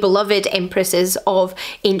supposedly beloved empresses of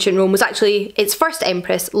ancient Rome was actually its first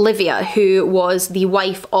empress, Livia, who was the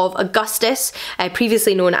wife of Augustus,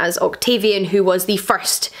 previously known as Octavian, who was the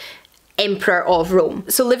first emperor of Rome.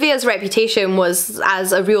 So Livia's reputation was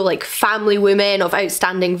as a real like family woman of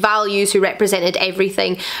outstanding values who represented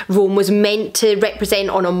everything Rome was meant to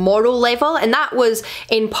represent on a moral level, and that was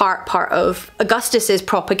in part of Augustus's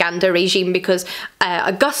propaganda regime, because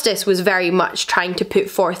Augustus was very much trying to put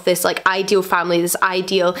forth this like ideal family, this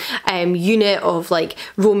ideal unit of like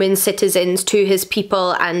Roman citizens to his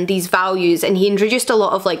people and these values, and he introduced a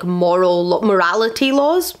lot of like morality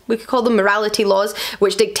laws, we could call them morality laws,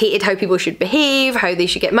 which dictated how people should behave, how they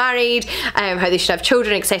should get married, how they should have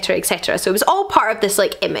children, etc, etc. So it was all part of this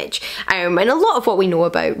like image, and a lot of what we know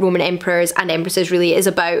about Roman emperors and empresses really is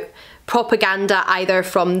about propaganda, either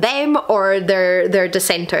from them or their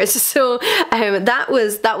dissenters. So that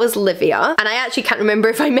was Livia, and I actually can't remember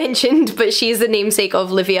if I mentioned, but she's the namesake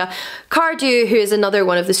of Livia Cardew, who is another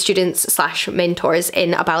one of the students slash mentors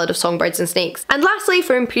in A Ballad of Songbirds and Snakes. And lastly,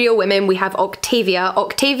 for imperial women, we have Octavia.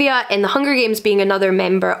 Octavia in the Hunger Games being another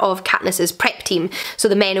member of Katniss's prep team, so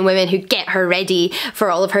the men and women who get her ready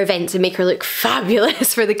for all of her events and make her look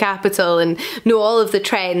fabulous for the capital and know all of the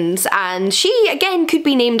trends. And she again could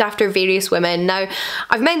be named after various women. Now,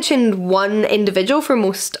 I've mentioned one individual for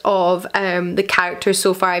most of the characters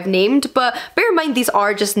so far I've named, but bear in mind these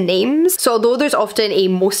are just names. So although there's often a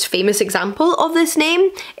most famous example of this name,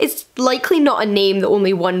 it's likely not a name that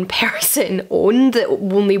only one person owned, that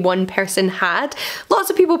only one person had. Lots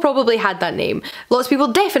of people probably had that name. Lots of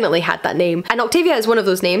people definitely had that name. And Octavia is one of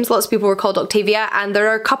those names. Lots of people were called Octavia, and there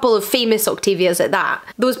are a couple of famous Octavias at that.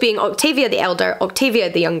 Those being Octavia the Elder, Octavia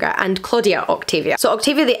the Younger, and Claudia Octavia. So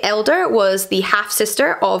Octavia the Elder was the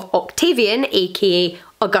half-sister of Octavian, aka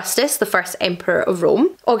Augustus, the first emperor of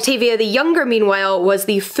Rome. Octavia the Younger, meanwhile, was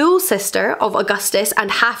the full sister of Augustus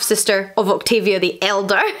and half-sister of Octavia the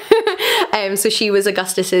Elder. So she was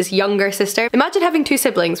Augustus's younger sister. Imagine having two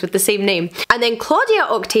siblings with the same name. And then Claudia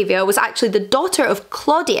Octavia was actually the daughter of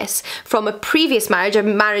Claudius from a previous marriage, a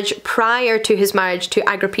marriage prior to his marriage to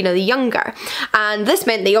Agrippina the Younger. And this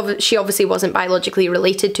meant that she obviously wasn't biologically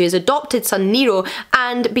related to his adopted son Nero,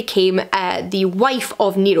 and became the wife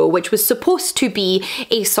of Nero, which was supposed to be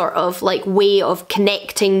a sort of like way of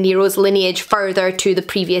connecting Nero's lineage further to the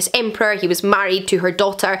previous emperor. He was married to her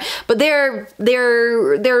daughter, but their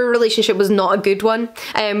relationship was not a good one.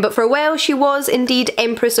 But for a while she was indeed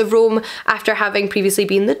Empress of Rome, after having previously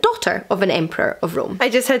been the daughter of an emperor of Rome. I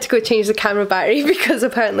just had to go change the camera battery because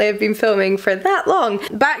apparently I've been filming for that long.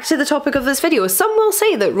 Back to the topic of this video. Some will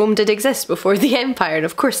say that Rome did exist before the empire, and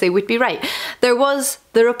of course they would be right. There was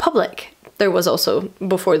the Republic. There was also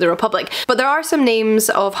before the Republic. But there are some names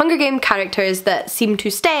of Hunger Game characters that seem to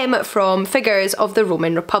stem from figures of the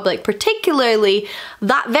Roman Republic, particularly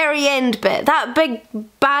that very end bit, that big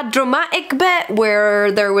bad dramatic bit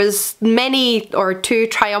where there was many or two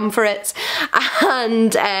triumvirates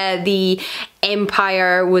and the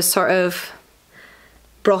empire was sort of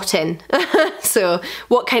brought in. So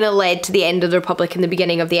what kind of led to the end of the Republic and the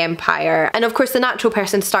beginning of the Empire? And of course the natural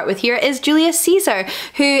person to start with here is Julius Caesar,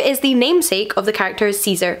 who is the namesake of the character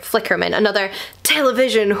Caesar Flickerman, another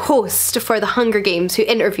television host for the Hunger Games who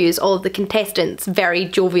interviews all of the contestants very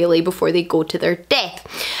jovially before they go to their death.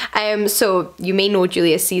 So you may know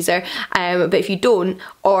Julius Caesar, but if you don't,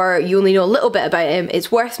 or you only know a little bit about him,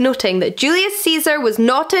 it's worth noting that Julius Caesar was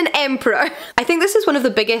not an emperor. I think this is one of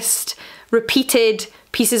the biggest repeated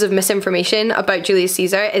pieces of misinformation about Julius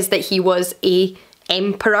Caesar, is that he was a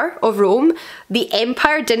emperor of Rome. The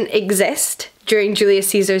empire didn't exist during Julius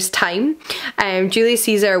Caesar's time. Julius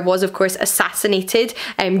Caesar was of course assassinated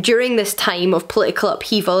during this time of political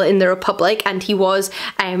upheaval in the Republic, and he was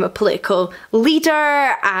a political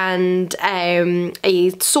leader and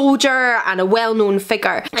a soldier and a well-known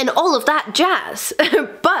figure and all of that jazz.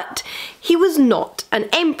 But he was not an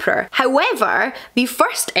emperor. However, the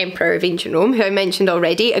first emperor of ancient Rome, who I mentioned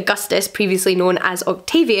already, Augustus, previously known as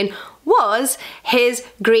Octavian, was his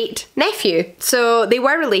great nephew. So they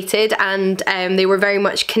were related, and they were very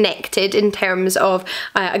much connected in terms of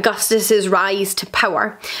Augustus's rise to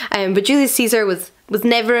power. But Julius Caesar was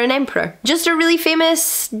never an emperor. Just a really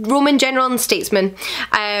famous Roman general and statesman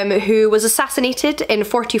who was assassinated in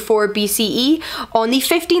 44 BCE on the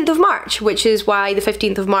 15th of March, which is why the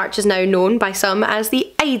 15th of March is now known by some as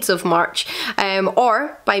the Ides of March,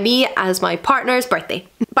 or by me as my partner's birthday.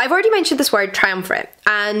 But I've already mentioned this word triumvirate,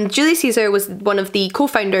 and Julius Caesar was one of the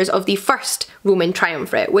co-founders of the first Roman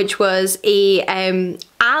triumvirate, which was a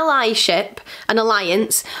allyship, an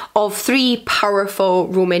alliance of three powerful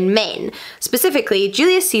Roman men, specifically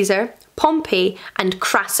Julius Caesar, Pompey, and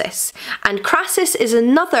Crassus. And Crassus is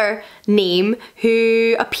another name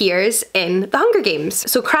who appears in the Hunger Games.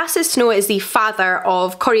 So Crassus Snow is the father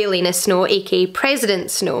of Coriolanus Snow, aka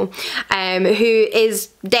President Snow, who is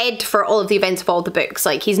dead for all of the events of all the books.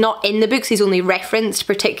 Like, he's not in the books, he's only referenced,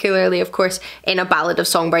 particularly of course in A Ballad of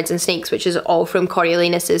Songbirds and Snakes, which is all from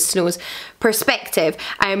Coriolanus Snow's perspective.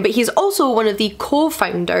 But he's also one of the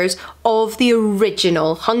co-founders of the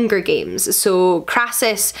original Hunger Games. So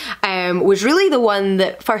Crassus was really the one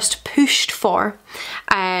that first pushed for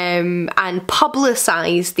and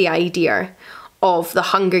publicised the idea of the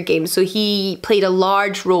Hunger Games. So he played a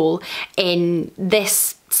large role in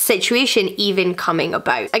this situation even coming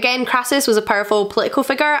about. Again, Crassus was a powerful political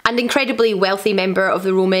figure and incredibly wealthy member of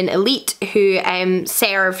the Roman elite who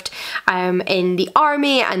served in the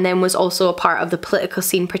army and then was also a part of the political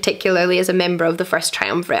scene, particularly as a member of the first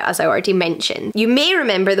triumvirate, as I already mentioned. You may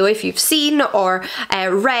remember though, if you've seen or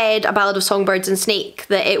read A Ballad of Songbirds and Snake,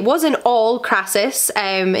 that it wasn't all Crassus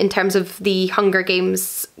in terms of the Hunger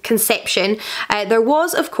Games conception. There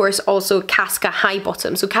was of course also Casca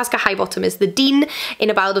Highbottom. So Casca Highbottom is the dean in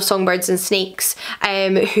A Ballad of Songbirds and Snakes,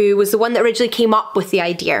 who was the one that originally came up with the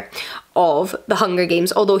idea of the Hunger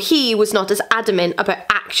Games, although he was not as adamant about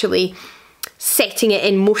actually setting it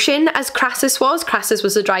in motion as Crassus was. Crassus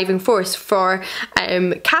was the driving force. For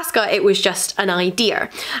Casca, it was just an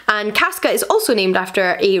idea. And Casca is also named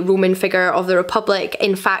after a Roman figure of the Republic,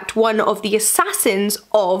 in fact one of the assassins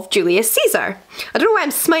of Julius Caesar. I don't know why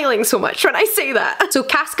I'm smiling so much when I say that. So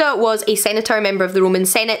Casca was a senator, a member of the Roman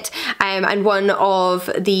Senate, and one of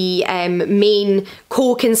the main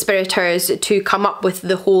co-conspirators to come up with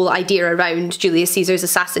the whole idea around Julius Caesar's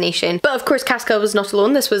assassination. But of course Casca was not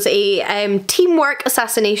alone. This was a teamwork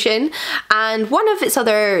assassination, and one of its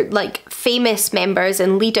other like famous members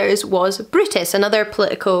and leaders was Brutus, another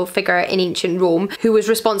political figure in ancient Rome who was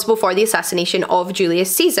responsible for the assassination of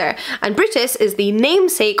Julius Caesar. And Brutus is the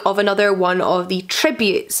namesake of another one of the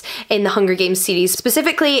tributes in the Hunger Games series,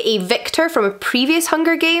 specifically a victor from a previous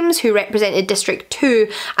Hunger Games who represented District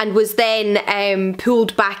 2 and was then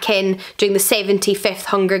pulled back in during the 75th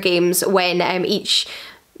Hunger Games when each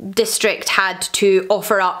district had to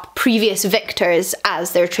offer up previous victors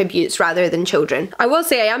as their tributes rather than children. I will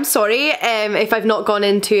say I am sorry if I've not gone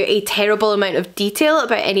into a terrible amount of detail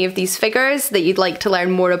about any of these figures that you'd like to learn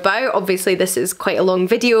more about. Obviously this is quite a long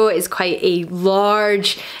video, it's quite a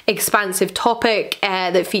large, expansive topic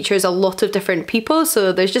that features a lot of different people,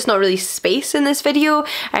 so there's just not really space in this video.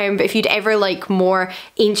 But if you'd ever like more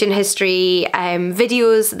ancient history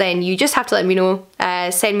videos, then you just have to let me know.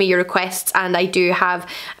 Send me your requests, and I do have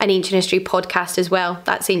an ancient history podcast as well.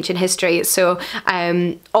 That's Ancient History, so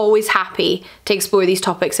I'm always happy to explore these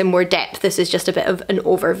topics in more depth. This is just a bit of an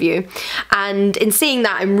overview, and in saying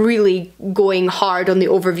that, I'm really going hard on the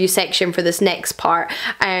overview section for this next part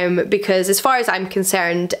because as far as I'm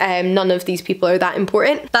concerned, none of these people are that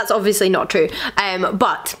important. That's obviously not true,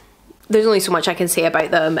 but there's only so much I can say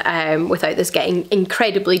about them without this getting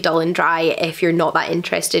incredibly dull and dry if you're not that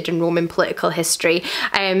interested in Roman political history.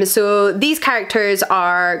 So these characters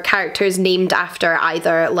are characters named after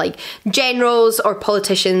either like generals or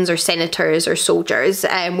politicians or senators or soldiers.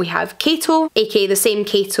 We have Cato, aka the same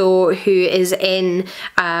Cato who is in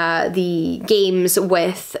the games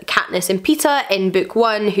with Katniss and Peeta in book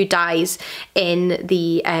 1, who dies in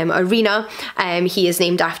the arena. He is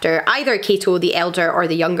named after either Cato the Elder or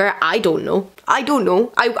the Younger. I don't know.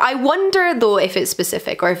 I wonder though if it's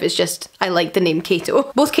specific or if it's just I like the name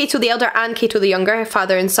Cato. Both Cato the Elder and Cato the Younger,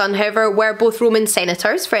 father and son, however, were both Roman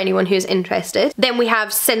senators, for anyone who's interested. Then we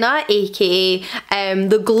have Cinna, aka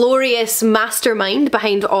the glorious mastermind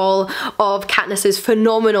behind all of Katniss's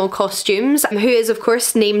phenomenal costumes, who is of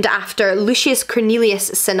course named after Lucius Cornelius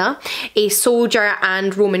Cinna, a soldier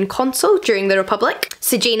and Roman consul during the Republic.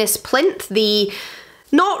 Sejanus Plinth, the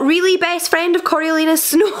not really best friend of Coriolanus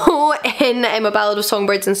Snow in A Ballad of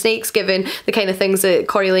Songbirds and Snakes, given the kind of things that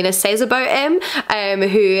Coriolanus says about him,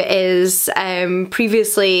 who is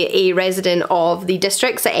previously a resident of the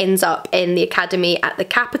districts that ends up in the academy at the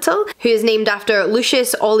capital, who is named after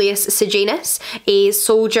Lucius Aulus Sejanus, a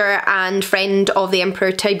soldier and friend of the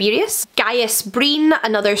Emperor Tiberius. Gaius Breen,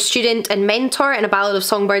 another student and mentor in A Ballad of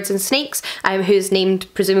Songbirds and Snakes, who is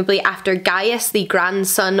named presumably after Gaius, the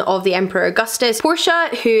grandson of the Emperor Augustus. Portia,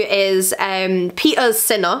 who is Peta's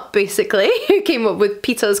Cinna, basically, who came up with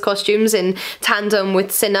Peta's costumes in tandem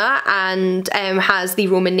with Cinna, and has the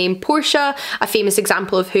Roman name Portia, a famous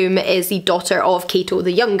example of whom is the daughter of Cato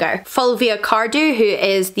the Younger. Fulvia Cardo, who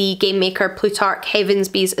is the game maker Plutarch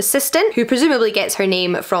Heavensby's assistant, who presumably gets her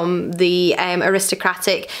name from the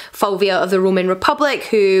aristocratic Fulvia of the Roman Republic,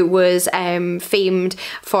 who was famed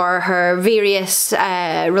for her various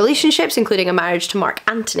relationships, including a marriage to Mark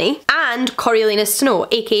Antony. And Coriolanus Snow,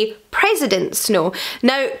 aka President Snow.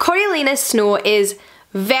 Now, Coriolanus Snow is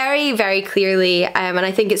very, very clearly, and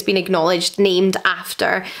I think it's been acknowledged, named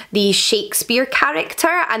after the Shakespeare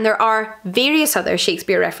character, and there are various other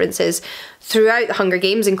Shakespeare references throughout the Hunger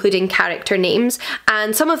Games, including character names,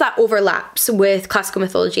 and some of that overlaps with classical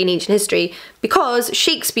mythology and ancient history because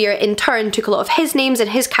Shakespeare in turn took a lot of his names and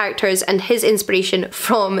his characters and his inspiration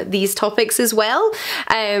from these topics as well.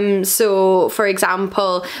 So for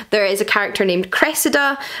example, there is a character named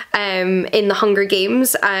Cressida in the Hunger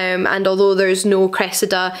Games, and although there's no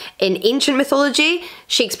Cressida in ancient mythology,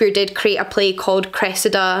 Shakespeare did create a play called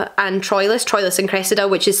Cressida and Troilus and Cressida,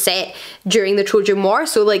 which is set during the Trojan War,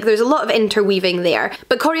 so like there's a lot of interweaving there.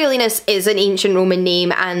 But Coriolanus is an ancient Roman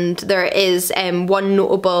name, and there is one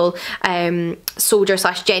notable soldier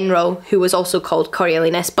slash general who was also called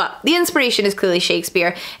Coriolanus, but the inspiration is clearly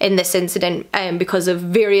Shakespeare in this incident because of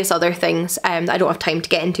various other things that I don't have time to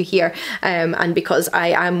get into here, and because I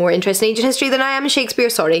am more interested in ancient history than I am in Shakespeare,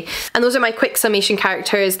 sorry. And those are my quick summation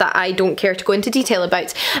characters that I don't care to go into detail about.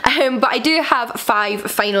 But I do have 5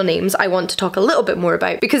 final names I want to talk a little bit more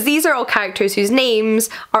about, because these are all characters whose names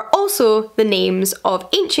are also the names of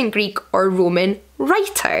ancient Greek or Roman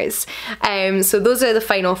writers. So those are the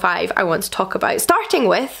final 5 I want to talk about, starting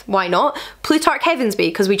with, why not, Plutarch Heavensby,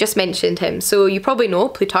 because we just mentioned him. So you probably know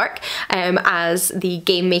Plutarch as the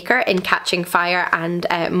game maker in Catching Fire and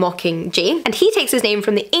Mockingjay, and he takes his name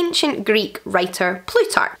from the ancient Greek writer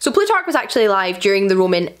Plutarch. So Plutarch was actually alive during the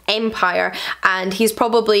Roman Empire, and he's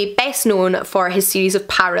probably best known for his series of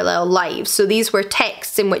parallel lives. So these were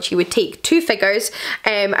texts in which he would take 2 figures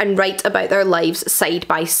and write about their lives side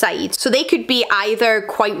by side. So they could be either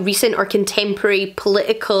quite recent or contemporary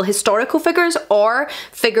political historical figures or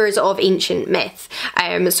figures of ancient myth.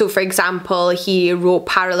 So for example, he wrote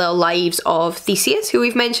parallel lives of Theseus, who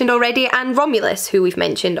we've mentioned already, and Romulus, who we've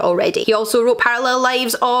mentioned already. He also wrote parallel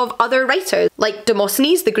lives of other writers like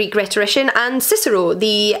Demosthenes, the Greek rhetorician, and Cicero,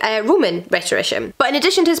 the Roman rhetorician. But in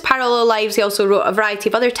addition to his parallel lives, he also wrote a variety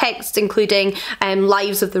of other texts, including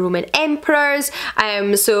lives of the Roman emperors.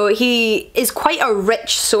 So he is quite a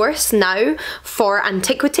rich source now for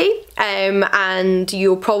antiquity, and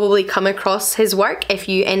you'll probably come across his work if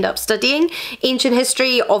you end up studying ancient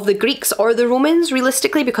history of the Greeks or the Romans,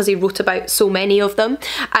 realistically, because he wrote about so many of them,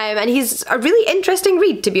 and he's a really interesting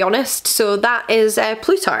read, to be honest. So that is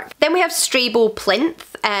Plutarch. Then we have Strabo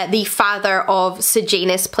Plinth, the father of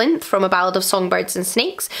Sejanus Plinth from A Ballad of Songbirds and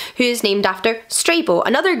Snakes, who is named after Strabo,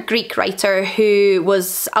 another Greek writer who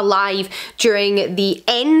was alive during the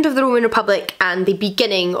end of the Roman Republic and the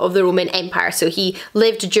beginning of the Roman Empire. So he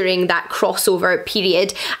lived during that crossover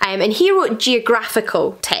period, and he wrote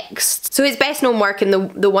geographical texts. So his best known work, and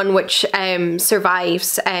the one which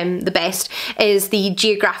survives the best, is the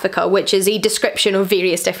Geographica, which is a description of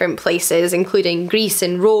various different places, including Greece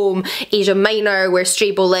and Rome, Asia Minor, where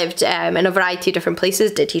Strabo lived, in a variety of different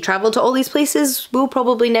places. Did he travel to all these places? We'll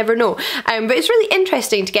probably never know. But it's really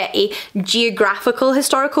interesting to get a geographical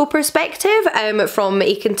historical perspective from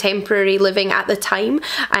a contemporary living at the time,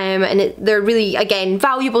 and they're really, again,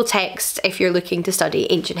 valuable text if you're looking to study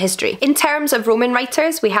ancient history. In terms of Roman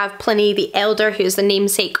writers, we have Pliny the Elder, who is the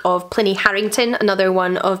namesake of Pliny Harrington, another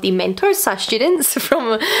one of the mentors / students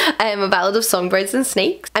from A Ballad of Songbirds and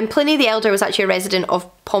Snakes. And Pliny the Elder was actually a resident of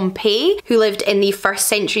Pompeii, who lived in the 1st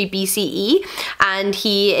century BCE, and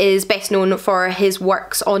he is best known for his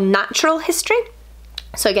works on natural history.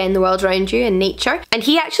 So again, the world around you and nature. And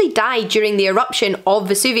he actually died during the eruption of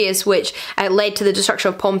Vesuvius, which led to the destruction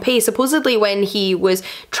of Pompeii, supposedly when he was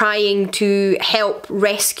trying to help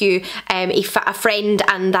rescue a friend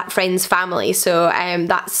and that friend's family. So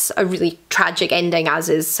that's a really tragic ending, as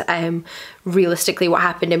is realistically what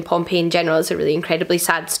happened in Pompeii in general. Is a really incredibly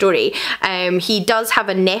sad story. He does have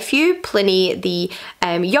a nephew, Pliny the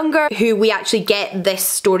Younger, who we actually get this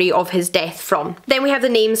story of his death from. Then we have the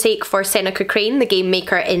namesake for Seneca Crane, the game maker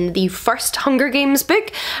in the first Hunger Games book,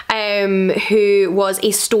 who was a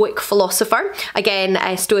Stoic philosopher. Again,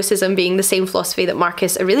 Stoicism being the same philosophy that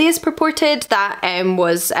Marcus Aurelius purported, that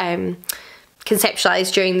was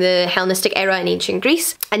conceptualized during the Hellenistic era in ancient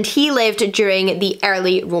Greece, and he lived during the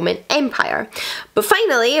early Roman Empire. But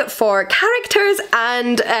finally, for characters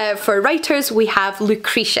and for writers, we have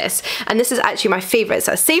Lucretius, and this is actually my favourite,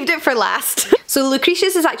 so I saved it for last. So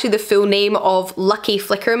Lucretius is actually the full name of Lucky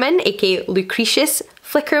Flickerman, aka Lucretius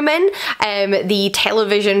Flickerman, the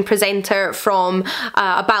television presenter from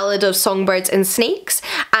A Ballad of Songbirds and Snakes,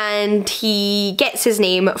 and he gets his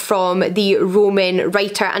name from the Roman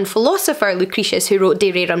writer and philosopher Lucretius, who wrote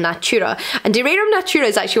De Rerum Natura. And De Rerum Natura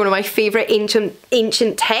is actually one of my favourite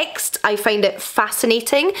ancient texts. I find it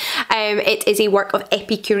fascinating. It is a work of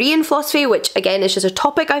Epicurean philosophy, which again is just a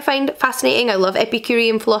topic I find fascinating. I love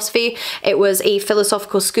Epicurean philosophy. It was a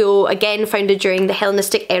philosophical school, again founded during the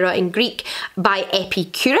Hellenistic era in Greek by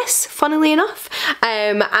Epicurus, funnily enough,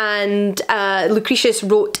 and Lucretius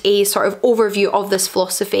wrote a sort of overview of this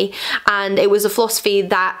philosophy, and it was a philosophy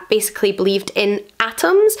that basically believed in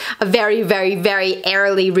atoms, a very, very, very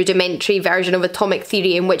early rudimentary version of atomic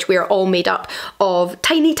theory in which we are all made up of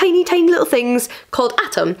tiny, tiny, tiny little things called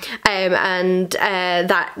atom, and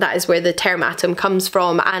that is where the term atom comes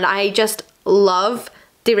from, and I just love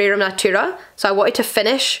De Rerum Natura, so I wanted to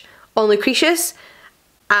finish on Lucretius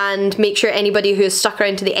and make sure anybody who has stuck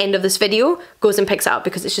around to the end of this video goes and picks it up,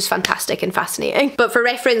 because it's just fantastic and fascinating. But for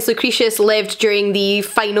reference, Lucretius lived during the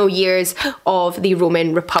final years of the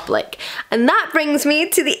Roman Republic. And that brings me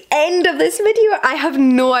to the end of this video. I have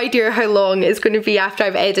no idea how long it's going to be after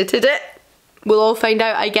I've edited it. We'll all find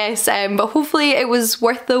out, I guess, but hopefully it was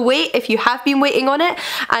worth the wait if you have been waiting on it,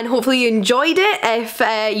 and hopefully you enjoyed it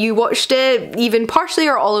if you watched it even partially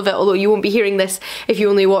or all of it, although you won't be hearing this if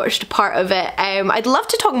you only watched part of it. I'd love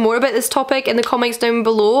to talk more about this topic in the comments down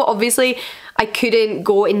below. Obviously, I couldn't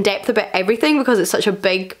go in depth about everything because it's such a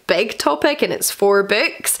big topic and it's 4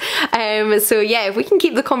 books. So yeah, if we can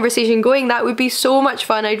keep the conversation going, that would be so much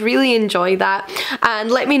fun. I'd really enjoy that.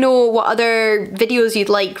 And let me know what other videos you'd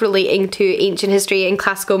like relating to ancient history and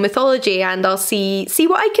classical mythology, and I'll see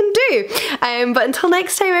what I can do. But until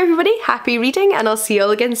next time, everybody, happy reading, and I'll see you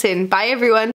all again soon. Bye everyone.